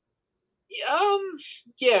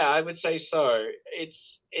 Yeah, I would say so.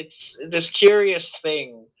 It's this curious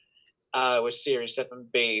thing with Series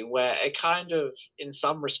 7B where it kind of, in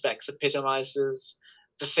some respects, epitomizes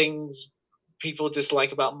the things people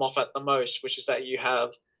dislike about Moffat the most, which is that you have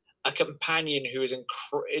a companion who is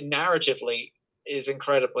narratively is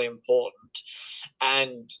incredibly important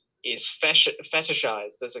and is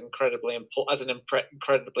fetishized as incredibly important, as an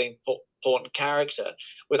incredibly important character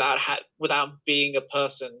without being a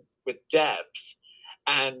person with depth.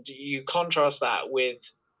 And you contrast that with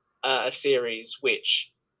a series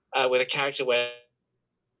which with a character where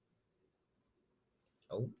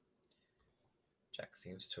Jack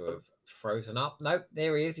seems to have frozen up. Nope,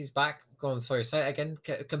 there he is. He's back. Go on. Sorry, say it again.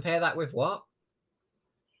 Compare that with what?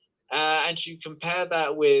 And you compare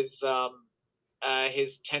that with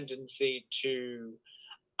his tendency to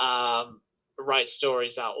write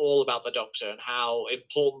stories that are all about the Doctor and how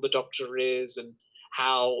important the Doctor is and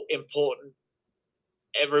how important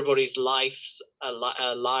everybody's lives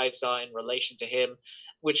are in relation to him,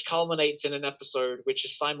 which culminates in an episode which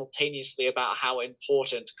is simultaneously about how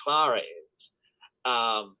important Clara is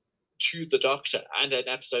to the Doctor, and an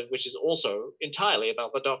episode which is also entirely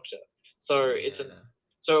about the Doctor. So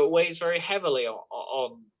so it weighs very heavily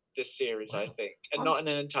on this series, I think, and not in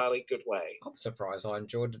an entirely good way. I'm surprised I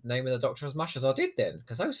enjoyed The Name of the Doctor as much as I did then,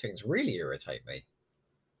 because those things really irritate me.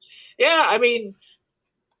 Yeah, I mean,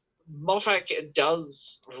 Moffat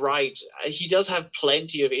does write. He does have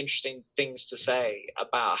plenty of interesting things to say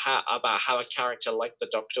about how a character like the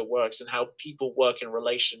Doctor works and how people work in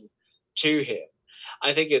relation to him.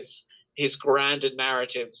 I think it's his grander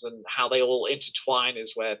narratives and how they all intertwine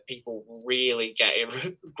is where people really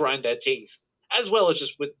grind their teeth, as well as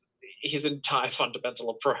just with his entire fundamental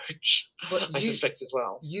approach. I suspect as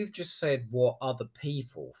well. You've just said what other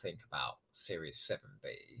people think about Series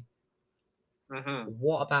 7B. Mm-hmm.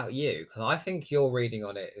 What about you? Because I think your reading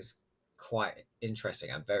on it is quite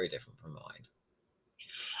interesting and very different from mine.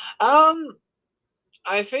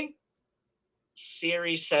 I think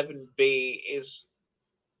Series 7B is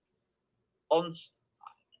on.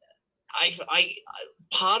 I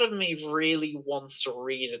part of me really wants to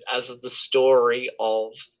read it as the story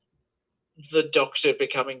of the Doctor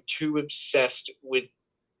becoming too obsessed with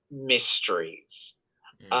mysteries.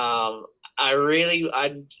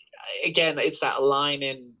 Again, it's that line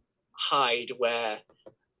in Hyde where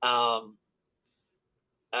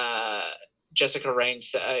Jessica Raine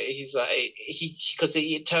because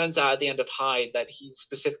it turns out at the end of Hyde that he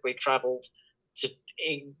specifically traveled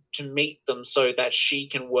to meet them so that she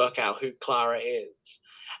can work out who Clara is.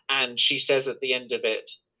 and she says at the end of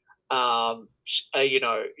it, so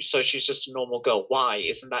she's just a normal girl. Why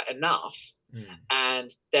isn't that enough?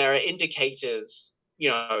 And there are indicators,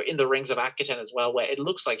 in the Rings of Akaten as well, where it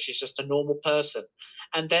looks like she's just a normal person.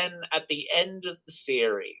 And then at the end of the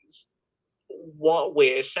series, what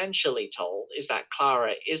we're essentially told is that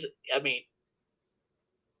Clara is,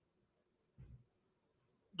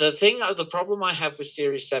 the problem I have with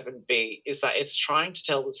Series 7B is that it's trying to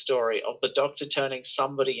tell the story of the Doctor turning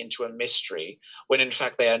somebody into a mystery, when in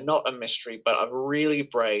fact they are not a mystery, but a really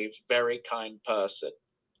brave, very kind person.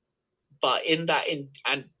 But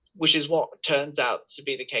which is what turns out to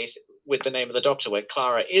be the case with The Name of the Doctor, where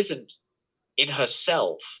Clara isn't in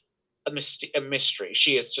herself a mystery.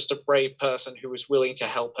 She is just a brave person who is willing to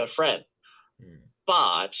help her friend.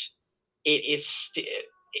 But it is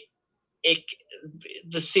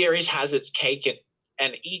the series has its cake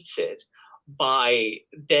and eats it by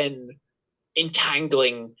then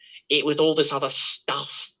entangling it with all this other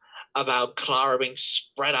stuff about Clara being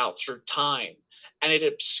spread out through time. And it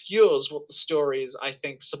obscures what the story is, I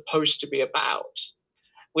think, supposed to be about,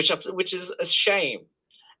 which is a shame.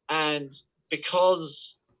 And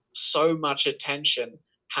because so much attention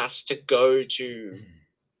has to go to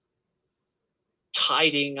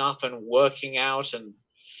tidying up and working out and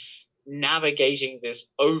navigating this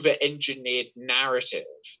over-engineered narrative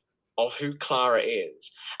of who Clara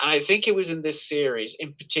is. And I think it was in this series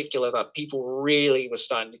in particular that people really were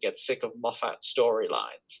starting to get sick of Moffat's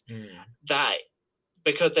storylines. That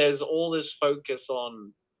because there's all this focus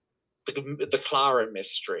on the Clara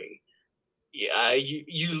mystery,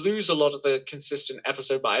 you lose a lot of the consistent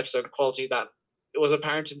episode by episode quality that was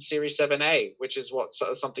apparent in Series 7A, which is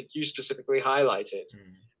something you specifically highlighted.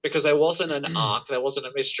 Because there wasn't an arc, there wasn't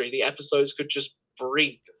a mystery. The episodes could just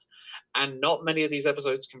breathe. And not many of these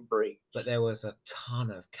episodes can breathe. But there was a ton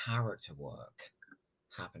of character work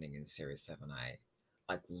happening in Series 7A.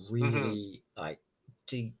 Like really like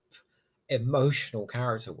deep emotional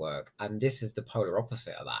character work. And this is the polar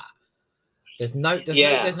opposite of that. There's no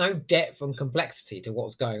depth and complexity to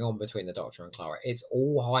what's going on between the Doctor and Clara. It's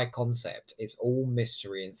all high concept. It's all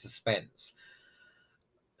mystery and suspense.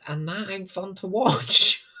 And that ain't fun to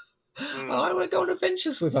watch. I want to go on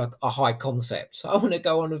adventures with a high concept. I want to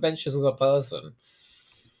go on adventures with a person.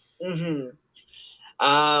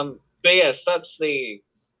 But yes, that's the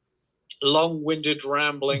long-winded,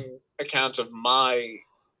 rambling account of my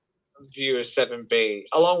view of 7B,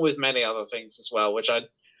 along with many other things as well, which I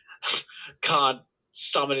can't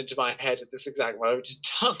summon into my head at this exact moment in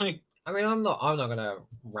time. I mean, I'm not going to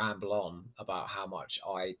ramble on about how much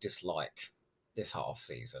I dislike this half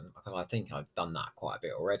season, because I think I've done that quite a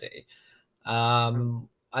bit already.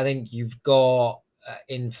 I think you've got,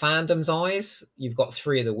 in fandom's eyes, you've got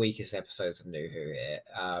 3 of the weakest episodes of New Who here.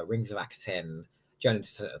 Rings of Akaten, Journey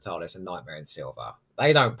to TARDIS, and Nightmare in Silver.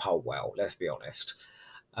 They don't poll well, let's be honest.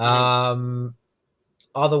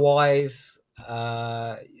 Otherwise,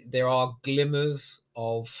 there are glimmers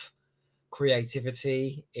of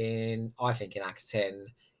creativity in Akaten,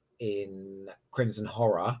 in Crimson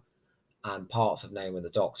Horror, and parts of Name of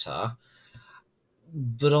the Doctor.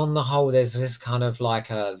 But on the whole, there's this kind of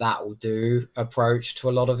like a that will do approach to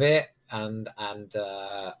a lot of it, and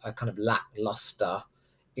a kind of lackluster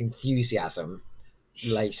enthusiasm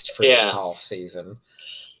laced through this half season,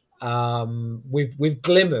 with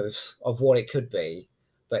glimmers of what it could be,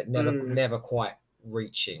 but never quite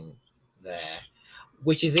reaching there,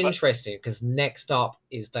 which is interesting because next up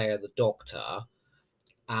is Day of the Doctor,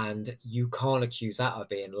 and you can't accuse that of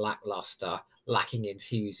being lackluster, lacking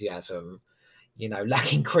enthusiasm,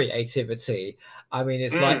 lacking creativity. I mean,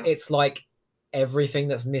 it's like everything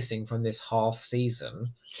that's missing from this half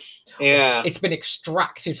season, it's been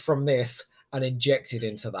extracted from this and injected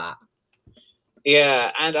into that.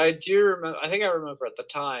 And I remember at the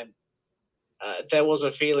time, there was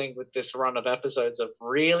a feeling with this run of episodes of,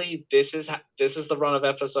 really, this is the run of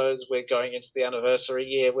episodes we're going into the anniversary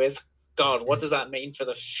year with. God, what does that mean for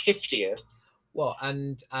the 50th? Well,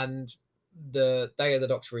 and the Day of the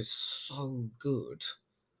Doctor is so good.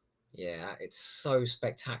 Yeah, it's so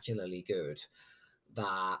spectacularly good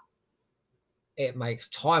that it makes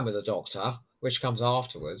Time of the Doctor, which comes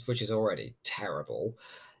afterwards, which is already terrible,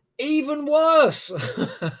 even worse.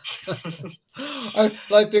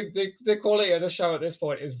 Like the quality of the show at this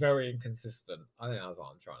point is very inconsistent. I think that's what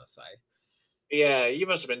I'm trying to say. Yeah, you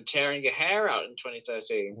must have been tearing your hair out in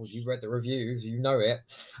 2013. Well, you read the reviews, you know it.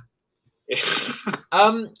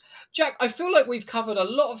 Jack, I feel like we've covered a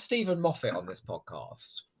lot of Stephen Moffat on this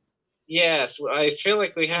podcast. Yes, I feel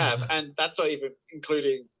like we have, and that's not even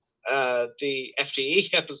including the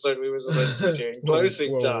FTE episode we were supposed to be doing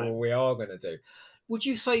closing time. We are going to do. Would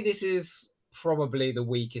you say this is probably the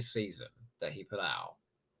weakest season that he put out?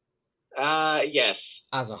 Yes.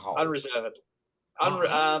 As a whole. Unreserved.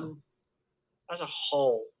 As a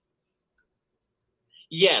whole.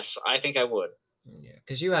 Yes, I think I would. Yeah,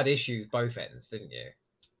 because you had issues both ends, didn't you?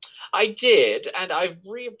 I did, and I've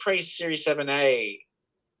reappraised Series 7A,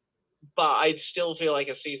 but I still feel like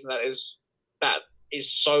a season that is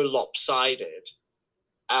so lopsided,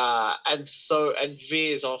 and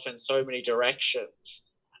veers off in so many directions.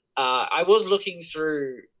 I was looking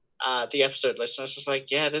through the episode list, and I was just like,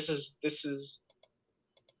 yeah, this is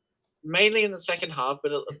mainly in the second half,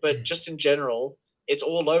 but just in general, it's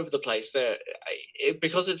all over the place.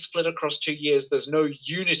 Because it's split across 2 years, there's no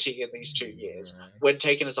unity in these 2 years when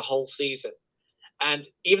taken as a whole season. And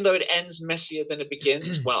even though it ends messier than it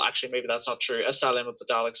begins, well, actually, maybe that's not true. Asylum of the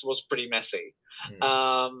Daleks was pretty messy.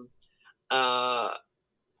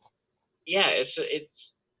 Yeah,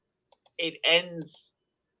 it ends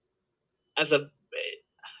as a.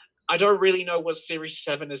 I don't really know what Series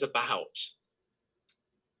 7 is about.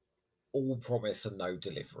 All promise and no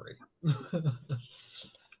delivery.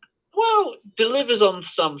 Well, delivers on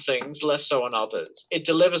some things, less so on others. It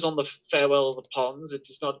delivers on the farewell of the Ponds. It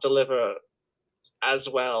does not deliver as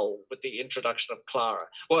well with the introduction of Clara.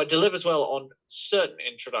 Well, it delivers well on certain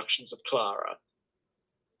introductions of Clara,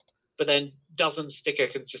 but then doesn't stick a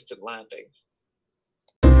consistent landing.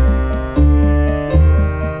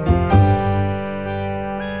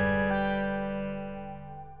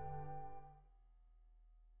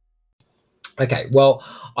 Okay, well,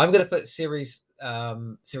 I'm going to put Series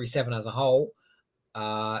 7 as a whole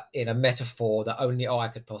in a metaphor that only I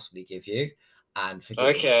could possibly give you, and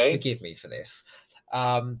forgive me for this.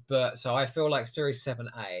 But so I feel like Series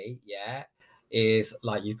 7A, is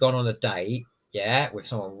like you've gone on a date, with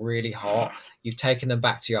someone really hot. You've taken them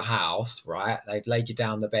back to your house, right? They've laid you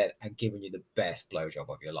down the bed and given you the best blowjob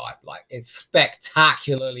of your life. Like, it's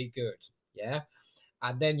spectacularly good,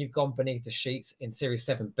 And then you've gone beneath the sheets in Series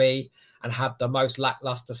 7B and had the most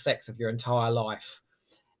lackluster sex of your entire life.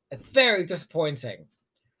 Very disappointing.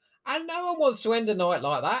 And no one wants to end a night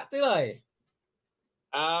like that, do they?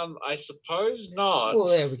 I suppose not. Well,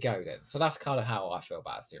 there we go then. So that's kind of how I feel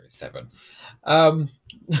about Series 7. From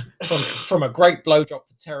a great blowjob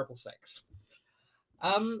to terrible sex.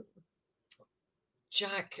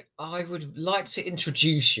 Jack, I would like to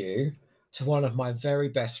introduce you to one of my very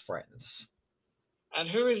best friends. And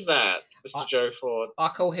who is that, Mr. Joe Ford? I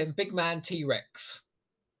call him Big Man T-Rex.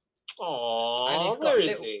 Aww, where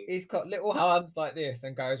is he? He's got little hands like this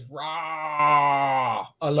and goes rah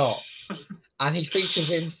a lot. And he features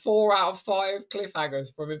in 4 out of 5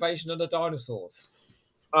 cliffhangers from Invasion of the Dinosaurs.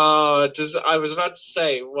 I was about to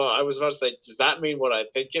say, does that mean what I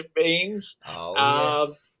think it means? Oh,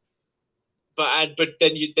 yes. But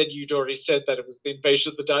then you'd already said that it was the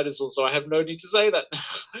Invasion of the Dinosaurs, so I have no need to say that.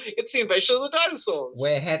 It's the Invasion of the Dinosaurs.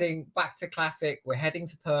 We're heading back to classic. We're heading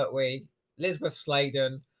to Pertwee. Elizabeth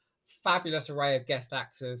Sladen, fabulous array of guest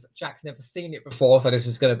actors. Jack's never seen it before, so this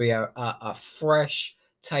is going to be a fresh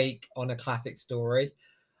take on a classic story.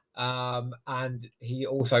 And he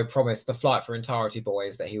also promised the Flight for Entirety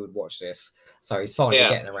boys that he would watch this, so he's finally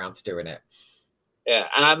getting around to doing it. Yeah,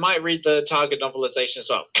 and I might read the Target novelization as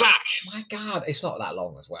well. Clack! My God, it's not that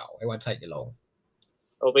long as well. It won't take you long.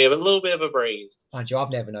 It'll be a little bit of a breeze. Mind you,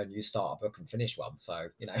 I've never known you start a book and finish one, so,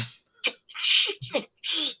 you know.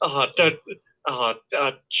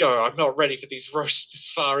 Joe, I'm not ready for these roasts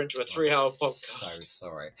this far into a 3-hour podcast. So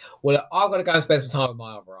sorry. Well, I've got to go and spend some time with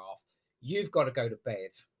my other half. You've got to go to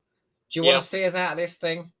bed. Do you want to see us out of this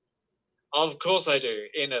thing? Of course I do.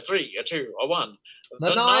 In a 3, a 2, a 1.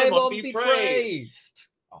 The Nymon be praised.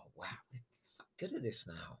 Oh, wow. We're so good at this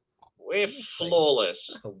now. We're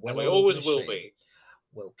flawless. And we always will be.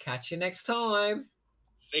 We'll catch you next time.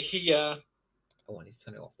 See ya. Oh, I need to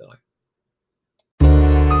turn it off, don't I?